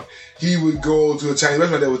route, he would go to a Chinese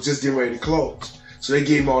restaurant that was just getting ready to close. So they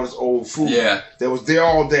gave him all this old food. Yeah. That was there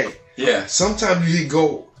all day. Yeah. Sometimes you get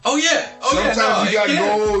gold. Oh yeah. Sometimes you got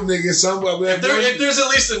gold, nigga. If there's at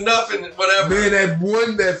least enough in whatever. Man,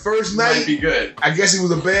 that first night might be good. I guess it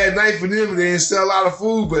was a bad night for them. They didn't sell a lot of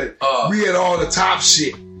food, but we had all the top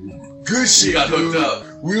shit. Good shit. You got dude. hooked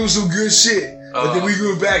up. We was some good shit. But then we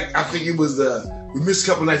went back. I think it was we missed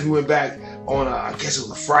a couple nights. We went back on I guess it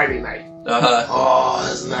was a Friday night. Oh,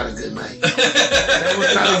 that's not a good night. That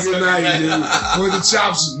was not a good night, dude. With the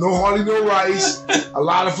chops, hardly no rice, a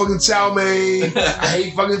lot of fucking chow mein. I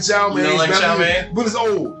hate fucking chow mein. You don't like chow mein? But it's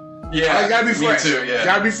old. Yeah, I gotta be fresh. Me too, yeah.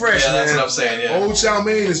 Gotta be fresh, man. That's what I'm saying, yeah. Old chow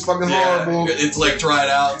mein is fucking horrible. It's like dried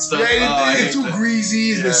out and stuff. Yeah, it's too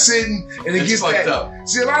greasy. It's been sitting, and it gets fucked that. Up.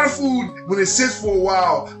 See, a lot of food, when it sits for a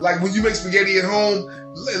while, like when you make spaghetti at home,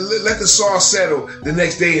 let the sauce settle the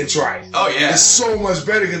next day and try it. Oh, yeah. It's so much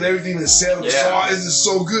better because everything is settled. Yeah. Sauce is just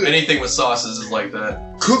so good. Anything with sauces is like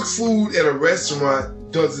that. Cooked food at a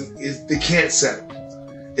restaurant they can't settle.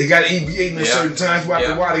 It got to be eaten at certain times.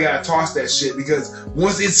 After a while, they got to toss that shit because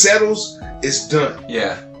once it settles, it's done.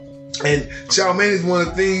 Yeah. And chow mein is one of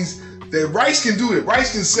the things that rice can do it.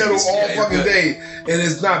 Rice can settle all fucking day, and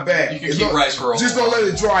it's not bad. You can keep rice for a while. Just don't let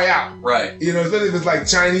it dry out. Right. You know, especially if it's like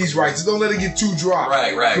Chinese rice. Just don't let it get too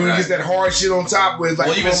dry. Right. When it gets that hard shit on top where it's like...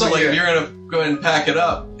 Well, even so, like, if you're going to go ahead and pack it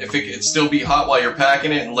up, if it could still be hot while you're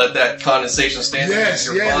packing it and let that condensation stand there,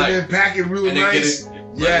 you're fine. And then pack it real nice.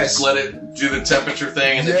 Let it do the temperature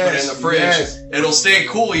thing and then put it in the fridge. Yes. It'll stay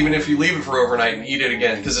cool even if you leave it for overnight and eat it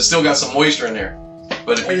again because it's still got some moisture in there.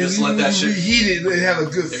 But if you just let that shit reheat it have a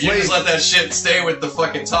good flavor. If you just let that shit stay with the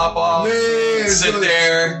fucking top off, sit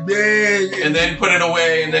there, and then put it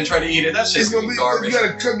away and then try to eat it, that shit's gonna be garbage. You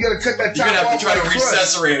gotta cut that top off. You're gonna have to try to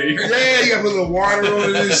resuscitate it. You gotta put a little water on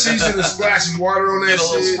it and season and splash some water on that shit. Get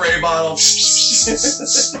a little spray bottle.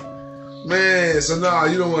 Man, so no,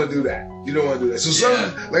 you don't want to do that. You don't want to do that. So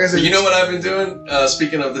like I said, you know what I've been doing?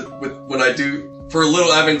 Speaking of when I do for a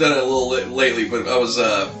little, I haven't done it a little lately, but I was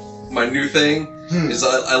my new thing is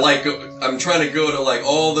I'm trying to go to like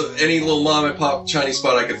any little mom and pop Chinese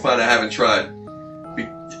spot I could find I haven't tried, and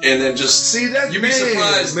then just see that you'd be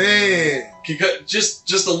surprised, man.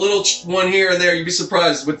 Just a little one here and there, you'd be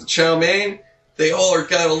surprised with the chow mein. They all are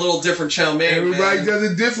got a little different chow mein. Everybody man. does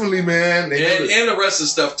it differently, man. And the rest of the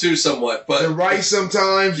stuff too, somewhat. But the rice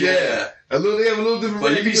sometimes, yeah. they have a little different.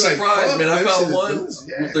 But you'd be surprised, man. I found one.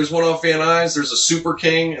 Yeah. There's one off Van Nuys. There's a Super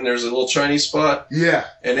King, and there's a little Chinese spot. Yeah.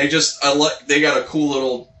 And they got a cool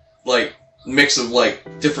little like mix of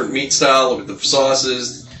like different meat style with the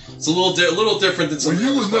sauces. It's a little different than some.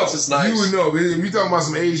 You would know. It's nice. You would know. If you talking about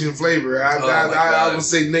some Asian flavor, I would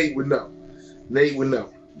say Nate would know. Nate would know.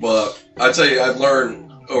 But I tell you, I've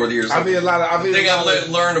learned over the years. The thing I've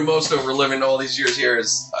learned the most over living all these years here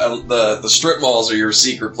is the strip malls are your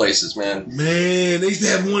secret places, man. Man, they used to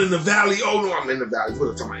have one in the valley. Oh no, I'm in the valley.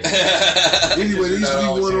 What am I talking about? Anyway, there used to be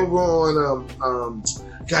one over on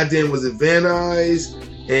goddamn, was it Van Nuys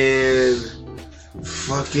and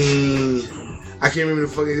fucking I can't remember the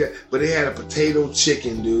fucking, but they had a potato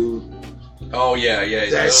chicken, dude. Oh yeah.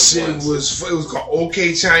 That shit was called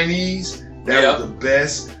OK Chinese. That was the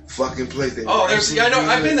best fucking place.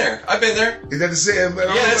 I've been there. Is that the same?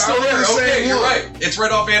 Yeah, it's still there. Okay, you're right. It's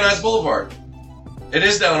right off Van Nuys Boulevard. It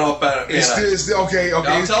is down off Van Nuys. It's still okay.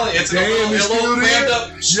 I'm telling you, it's still there.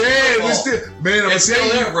 Yeah, it's still, man. It's still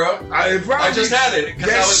there, bro. I just had it.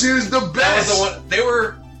 That shit is the best. That was the one. They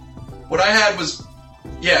were. What I had was.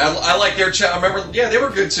 Yeah, I like their chat. I remember. Yeah, they were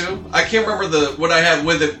good too. I can't remember what I had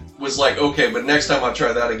with it was like okay, but next time I'll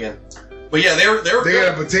try that again. But yeah, they were good. They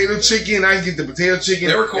got a potato chicken. I get the potato chicken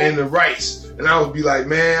cool. and the rice. And I would be like,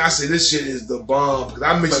 man, I say this shit is the bomb. Because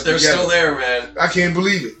I mix it together. But they're still there, man. I can't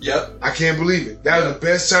believe it. Yep. I can't believe it. That was the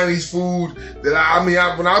best Chinese food that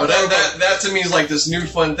that to me is like this new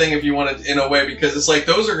fun thing if you want it in a way, because it's like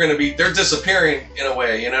those are going to be, they're disappearing in a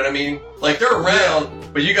way, you know what I mean? Like they're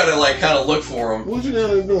around, but you got to like kind of look for them. What you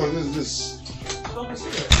doing? This.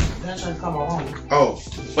 Oh,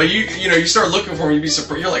 but you start looking for them, you'd be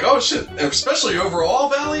surprised. You're like, oh shit! Especially over all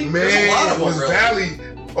Valley, man. There's a lot of them. Really. Valley.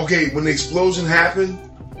 Okay, when the explosion happened,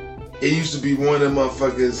 it used to be one of them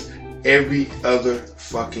motherfuckers every other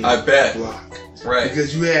fucking block. Right.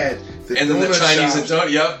 Because you had the Chinese and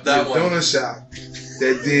donut. Yep, that one. Donut shop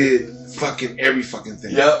that did fucking every fucking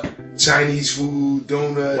thing. Yep. Chinese food,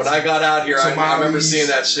 donuts. When I got out here, I remember seeing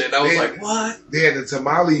that shit. And I was like, what? They had the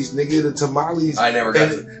tamales, nigga. The tamales. I never got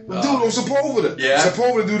it. Dude, on Sepulveda. Yeah.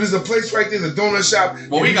 Sepulveda, dude, there's a place right there, the donut shop.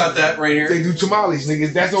 Well, we got that right here. They do tamales,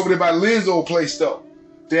 nigga. That's over there by Lynn's old place, though.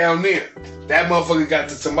 Down there. That motherfucker got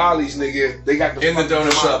the tamales, nigga. They got the in the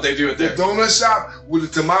donut shop, they do it there. The donut shop with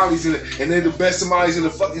the tamales in it. And they're the best tamales in the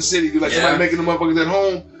fucking city. Dude, like somebody making the motherfuckers at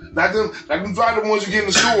home. Not them dry the ones you get in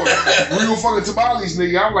the store. Real fucking tamales,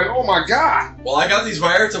 nigga. I'm like, oh my god. Well, I got these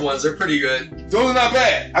Vallarta ones. They're pretty good. Those are not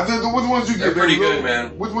bad. I think which ones you get? They're pretty good,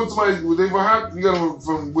 man. Which ones somebody were they from? You got them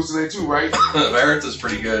from what's the name too, right? Vallarta's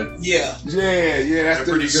pretty good. Yeah. Yeah. That's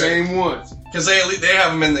the same ones. Because they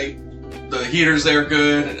have them in the heaters. They're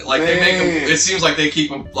good. Like they make them. It seems like they keep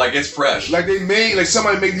them like it's fresh. Like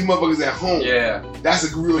somebody make these motherfuckers at home. Yeah. That's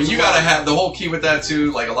a real. But you gotta have the whole key with that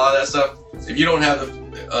too. Like a lot of that stuff. If you don't have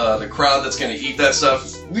the crowd that's going to eat that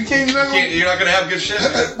stuff, you're not going to have good shit.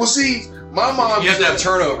 Well, see, my mom. You have to have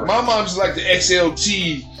turnover. My mom's like the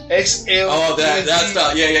XLT. Oh, that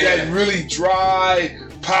stuff. Yeah. That really dry,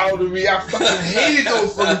 powdery. I fucking hated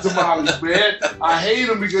those fucking tamales, man. I hate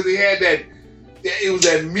them because they had that. It was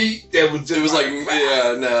that meat that was just. It was like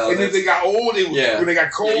no. And then they got old. When they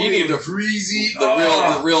got cold, you it was greasy.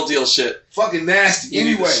 The real deal shit. Fucking nasty.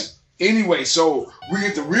 Anyway, so we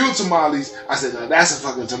get the real tamales. I said, now that's a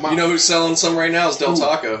fucking tamale. You know who's selling some right now is Del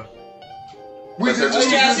Taco.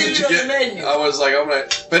 I was like,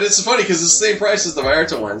 but it's funny because it's the same price as the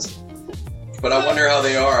Vallarta ones. But I wonder how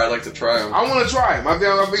they are. I'd like to try them. I want to try them. I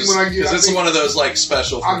think when I get, because it's one of those like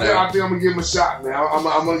special. I think I'm gonna give them a shot, man. I'm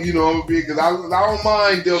gonna be because I don't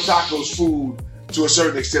mind Del Taco's food to a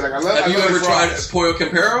certain extent. Like Have you ever tried Pollo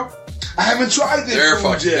Campero? I haven't tried their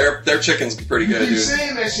food yet. Their chicken's pretty good, dude. You keep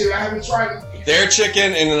saying that shit. I haven't tried it. Their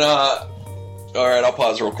chicken and all right, I'll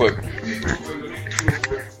pause real quick.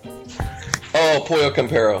 Oh, Pollo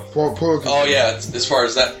Campero. Pollo Campero. Oh yeah, as far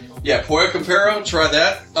as that, yeah, Pollo Campero. Try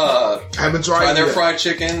that. I haven't tried. Try their fried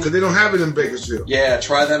chicken because they don't have it in Bakersfield. Yeah,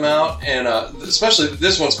 try them out, and especially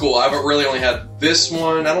this one's cool. I haven't really only had this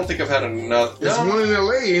one. I don't think I've had another. There's one in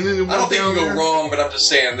LA, and then I don't think you go wrong, but I'm just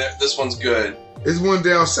saying that this one's good. There's one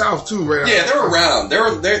down south too, right? Yeah, they're around.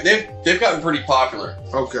 They've gotten pretty popular.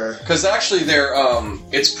 Okay. Because actually,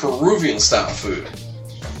 it's Peruvian style food.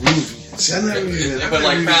 Peruvian. But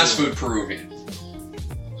like fast food Peruvian.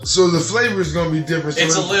 So the flavor is gonna be different.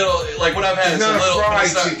 It's a little like what I've had. It's a little fried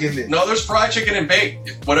chicken. In. No, there's fried chicken and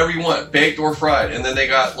baked, whatever you want, baked or fried. And then they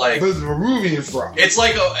got like. But it's Peruvian fried. It's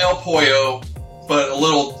like El Pollo, but a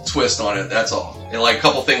little twist on it. That's all. And like a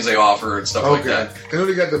couple things they offer and stuff like that. I know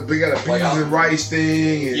they got a beans and rice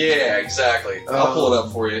thing. And, yeah, exactly. I'll pull it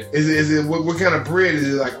up for you. Is it what kind of bread?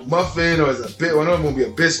 Is it like a muffin or is it a bit? Well, I know it's gonna be a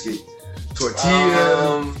biscuit,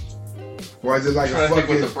 tortilla, or is it like I'm trying to think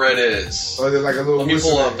what the bread is. Or is it like a little? Let me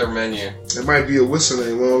pull up their menu. It might be a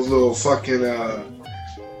whistling, one of those little fucking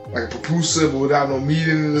like a pupusa, but without no meat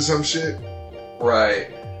in it or some shit. Right.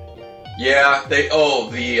 Yeah.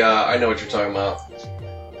 I know what you're talking about.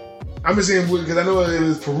 I'm just saying because I know it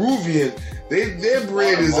was Peruvian. Their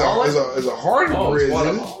bread is a harder bread.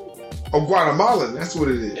 Guatemalan. That's what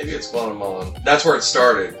it is. Maybe it's Guatemalan. That's where it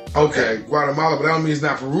started. Okay, Guatemala, but that don't mean it's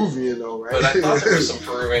not Peruvian though, right? But I thought there was some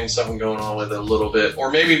Peruvian something going on with it a little bit, or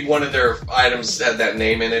maybe one of their items had that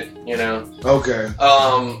name in it. You know. Okay.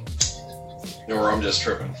 Or I'm just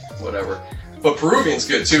tripping. Whatever. But Peruvian's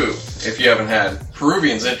good too. If you haven't had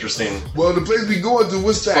Peruvian's interesting. Well, the place we going to,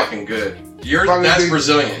 what's that? Fucking good. That's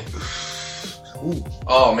Brazilian. Ooh.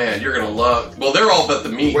 Oh man, you're gonna love. Well, they're all but the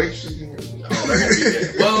meat. Wait. Oh, they're gonna be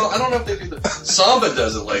good. Well, I don't know if they do the Samba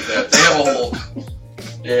does it like that. They have a whole.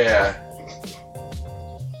 Yeah.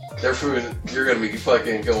 Their food, you're gonna be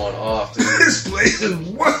fucking going off, dude. This place is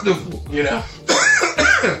wonderful. You know.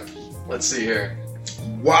 Let's see here.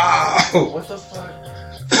 Wow. What the fuck?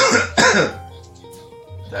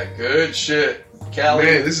 That good shit, Cali.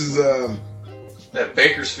 Man, this is that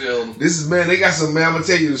Bakersfield. This is they got some. Man, I'm gonna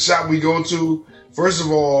tell you, the shop we go to. First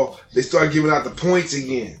of all, they start giving out the points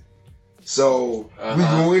again. So we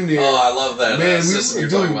go in there. Oh, I love that. Man,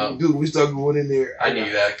 we start going in there. I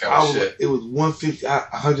need that kind of shit. It was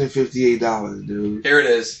 $158, dude. Here it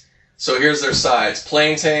is. So here's their sides: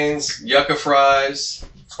 plantains, yucca fries.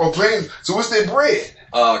 Oh, plain. So what's their bread?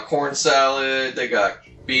 Corn salad. They got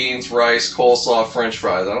beans, rice, coleslaw, French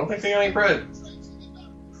fries. I don't think they got any bread.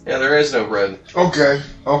 Yeah, there is no bread. Okay.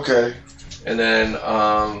 And then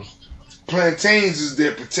plantains is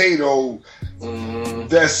their potato. Mm-hmm.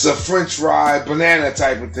 That's a French fry banana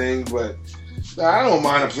type of thing, but I don't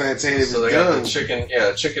mind a plantain if so it's they got done. the chicken.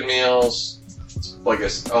 Yeah, chicken meals. Well, I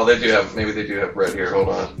guess. Oh, they do have. Maybe they do have bread here. Hold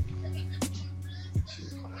on.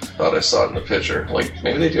 Thought I saw it in the picture. Like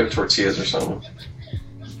maybe they do have tortillas or something.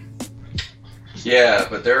 Yeah,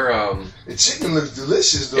 but they're the chicken looks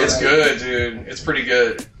delicious though. It's good, dude. It's pretty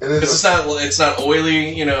good. Because it's not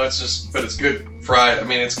oily, you know. It's just, but it's good fried. I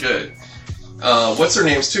mean, it's good. What's their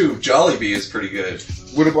names too? Jollibee is pretty good.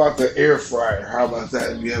 What about the air fryer? How about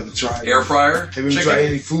that? Have you ever tried air fryer? Have you ever tried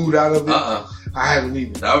any food out of it? I haven't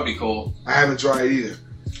either. That would be cool. I haven't tried either.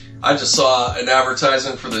 I just saw an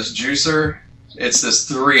advertisement for this juicer. It's this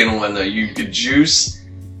 3-in-1 that you could juice.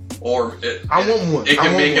 Or I want one. It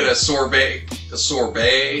can make it a sorbet.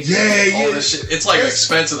 Yeah. This shit. It's like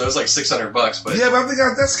expensive though. It's like $600, but yeah, but I think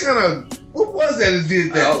that's kind of what was that? That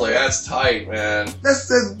did that. I was like, that's tight, man. Is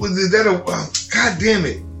that a? God damn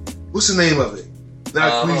it! What's the name of it?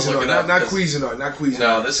 Not Cuisinart. Not Cuisinart. Not Cuisinart.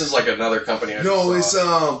 No, this is like another company. It's not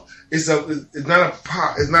a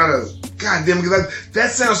pot. It's not a. God damn it!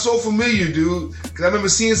 That sounds so familiar, dude. Because I remember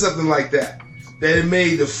seeing something like that. That it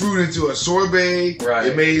made the fruit into a sorbet, right.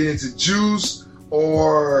 It made it into juice,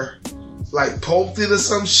 or like pulped it or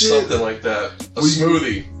some shit. Something like that. A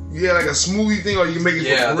smoothie. Yeah, like a smoothie thing, or you can make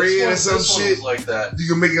it for bread or some shit. Like that. You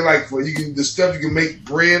can make it like the stuff you can make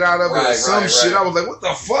bread out of it or some shit. I was like, what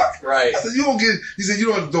the fuck? Right. I said, you don't get. He said, you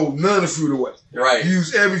don't throw none of the fruit away. Right. You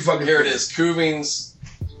use every fucking. Here it is, Kuvings.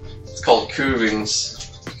 It's called Kuvings.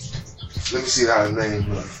 Let me see how the name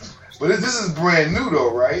was. But this is brand new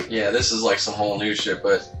though, right? Yeah, this is like some whole new shit,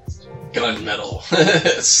 but gunmetal.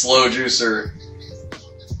 Slow juicer.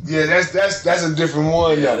 Yeah, that's a different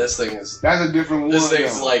one. Yeah, this thing is. That's a different one. This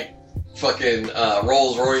thing's like fucking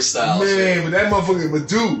Rolls Royce style. Man, shit. but that motherfucker,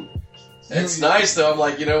 dude. It's nice though. I'm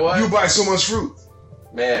like, you know what? You buy so much fruit.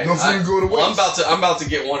 Man, no fruit go to waste. Well, I'm about to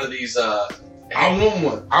get one of these. I want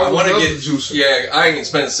one. I want to get the juicer. Yeah, I ain't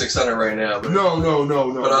spending $600 right now. But, no.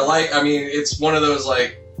 But I mean, it's one of those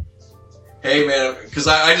like. Hey man, because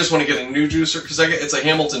I just want to get a new juicer because it's a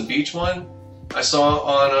Hamilton Beach one. I saw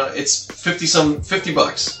on it's $50,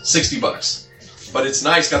 $60, but it's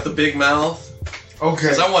nice. Got the big mouth. Okay.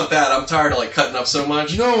 Because I want that. I'm tired of like cutting up so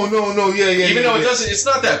much. No. Yeah. Even though it doesn't, it's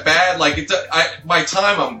not that bad. Like my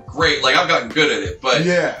time, I'm great. Like I've gotten good at it. But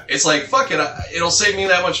yeah, it's like fuck it. It'll save me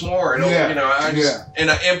that much more. You know.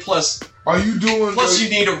 And plus. Are you doing? Plus,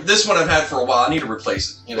 you need this one I've had for a while. I need to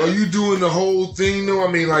replace it. You know? Are you doing the whole thing though?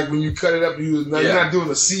 I mean, like when you cut it up, you're not doing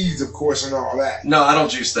the seeds, of course, and all that. No, I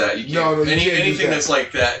don't juice that. You can't. No, anything that's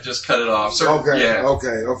like that, just cut it off. So, okay. Yeah.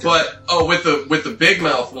 Okay. But with the big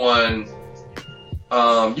mouth one,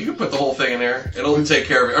 you can put the whole thing in there. It'll take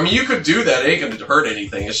care of it. I mean, you could do that. It ain't gonna hurt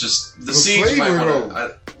anything. It's just the seeds.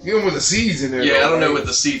 Flavor, You don't want the seeds in there. Yeah, though, I don't know right? what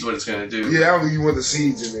the seeds what it's gonna do. Yeah, I don't think you want the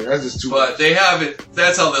seeds in there. That's just too much. But they have it.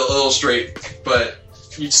 That's how they'll illustrate. But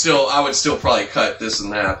I would still probably cut this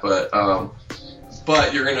and that.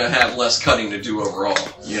 But you're gonna have less cutting to do overall.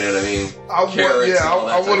 You know what I mean? I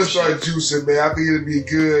want to start shit. juicing, man. I think it'd be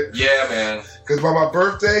good. Yeah, man. Because by my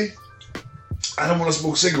birthday, I don't want to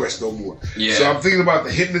smoke cigarettes no more. Yeah. So I'm thinking about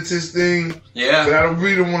the hypnotist thing. Yeah. But I don't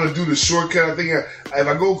really want to do the shortcut. I think if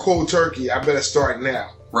I go cold turkey, I better start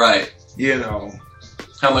now. Right. You know.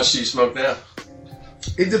 How much do you smoke now?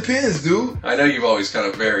 It depends, dude. I know you've always kind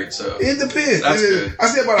of varied, so. It depends. That's good. I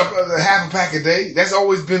say about a half a pack a day. That's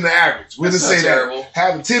always been the average. We'll just say not terrible. that.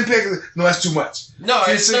 Have 10 packs. No, that's too much. No,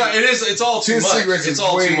 it's not. It is. It's all too 10 much. cigarettes It's is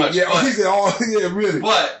all way, too much. Yeah,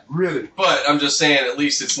 But, really. But I'm just saying, at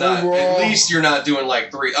least it's not. Overall, at least you're not doing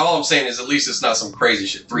like 3. All I'm saying is, at least it's not some crazy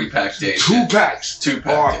shit. 3-pack day. 2 shit. packs.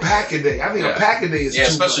 2-pack. Or a day. pack a day. I think a pack a day is too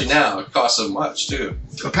especially much. now. It costs so much too.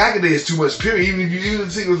 A pack a day is too much. Period. Even if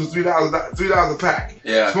the cigarettes was $3 a pack.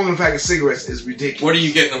 Yeah. Smoking a pack of cigarettes is ridiculous. What are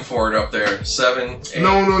you getting them for up there? 7, 8?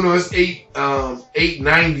 No. It's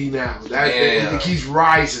 $8.90 now. It keeps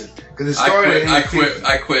rising because it started.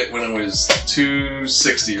 I quit when it was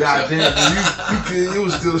 $2.60 or God something. damn, it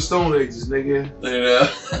was still the Stone Ages, nigga. You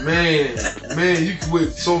know. Man, you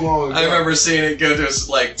quit so long ago. I remember seeing it go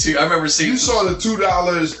to like 2. I remember seeing. You saw the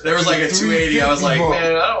 $2. There was like a $2.80. I was like, mark.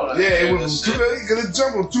 man, I don't want to. Yeah, it was $2 because it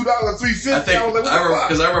jumped from $2 to $3.50. I think was like, what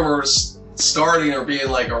the fuck? I remember starting or being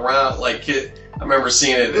like around like it. I remember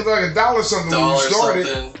seeing it. It was like $1 something when you started.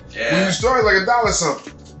 Something. Yeah. When you started, like $1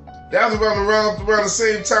 something. That was around the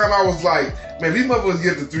same time I was like, man, these motherfuckers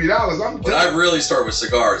get to $3. I'm But done. I really started with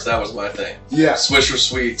cigars. That was my thing. Yeah. Swisher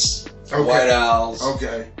Sweets, Okay. White Owls.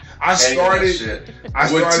 Okay. I any of that started. shit.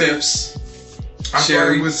 I Wood started. Tips. I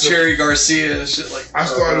started with some, Cherry Garcia, shit like. I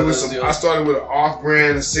started with an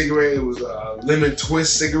off-brand cigarette. It was a lemon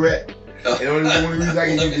twist cigarette. And the only reason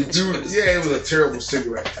I could do it, yeah, it was a terrible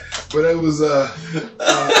cigarette, but it was it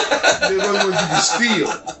was one you could steal.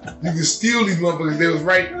 You could steal these motherfuckers. They was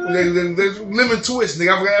right. They lemon twist.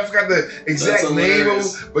 Nigga, I forgot the exact name of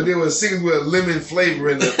them, but they were cigarettes with a lemon flavor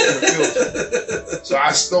in the filter. So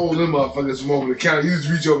I stole them motherfuckers from over the counter. You just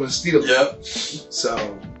reach over and steal them. Yep. So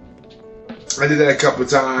I did that a couple of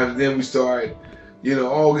times. Then we started,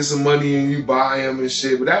 get some money and you buy them and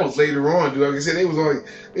shit. But that was later on, dude. Like I said, it was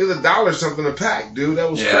 $1 something a pack, dude.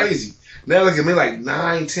 That was crazy. Now look at me, like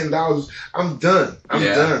 $9, $10. I'm done. I'm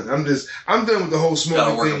done. I'm done with the whole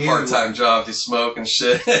smoking Gotta work thing. a part-time job to smoke and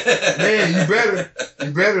shit. Man, you better,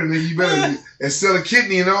 nigga. You better and sell a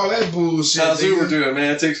kidney and all that bullshit. How's nigga. Uber doing,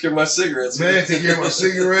 man? Takes care of my cigarettes. Man, take care of my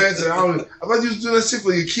cigarettes and I thought you was doing that shit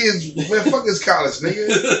for your kids. Man, fuck this college, nigga.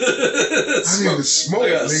 I need to smoke,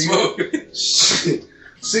 nigga. Shit.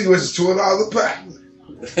 Cigarettes is $12 a pack.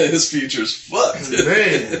 His future's fucked.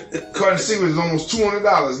 Man, carton of cigarettes is almost $200,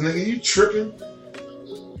 nigga. You tripping?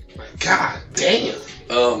 God damn.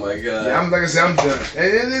 Oh my god. Yeah, like I said, I'm done.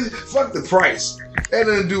 And then fuck the price. That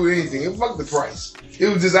doesn't do anything. And fuck the price. It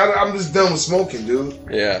was just I'm just done with smoking, dude.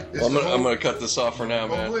 Yeah. Well, I'm gonna cut this off for now,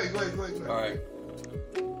 man. Go ahead. All right.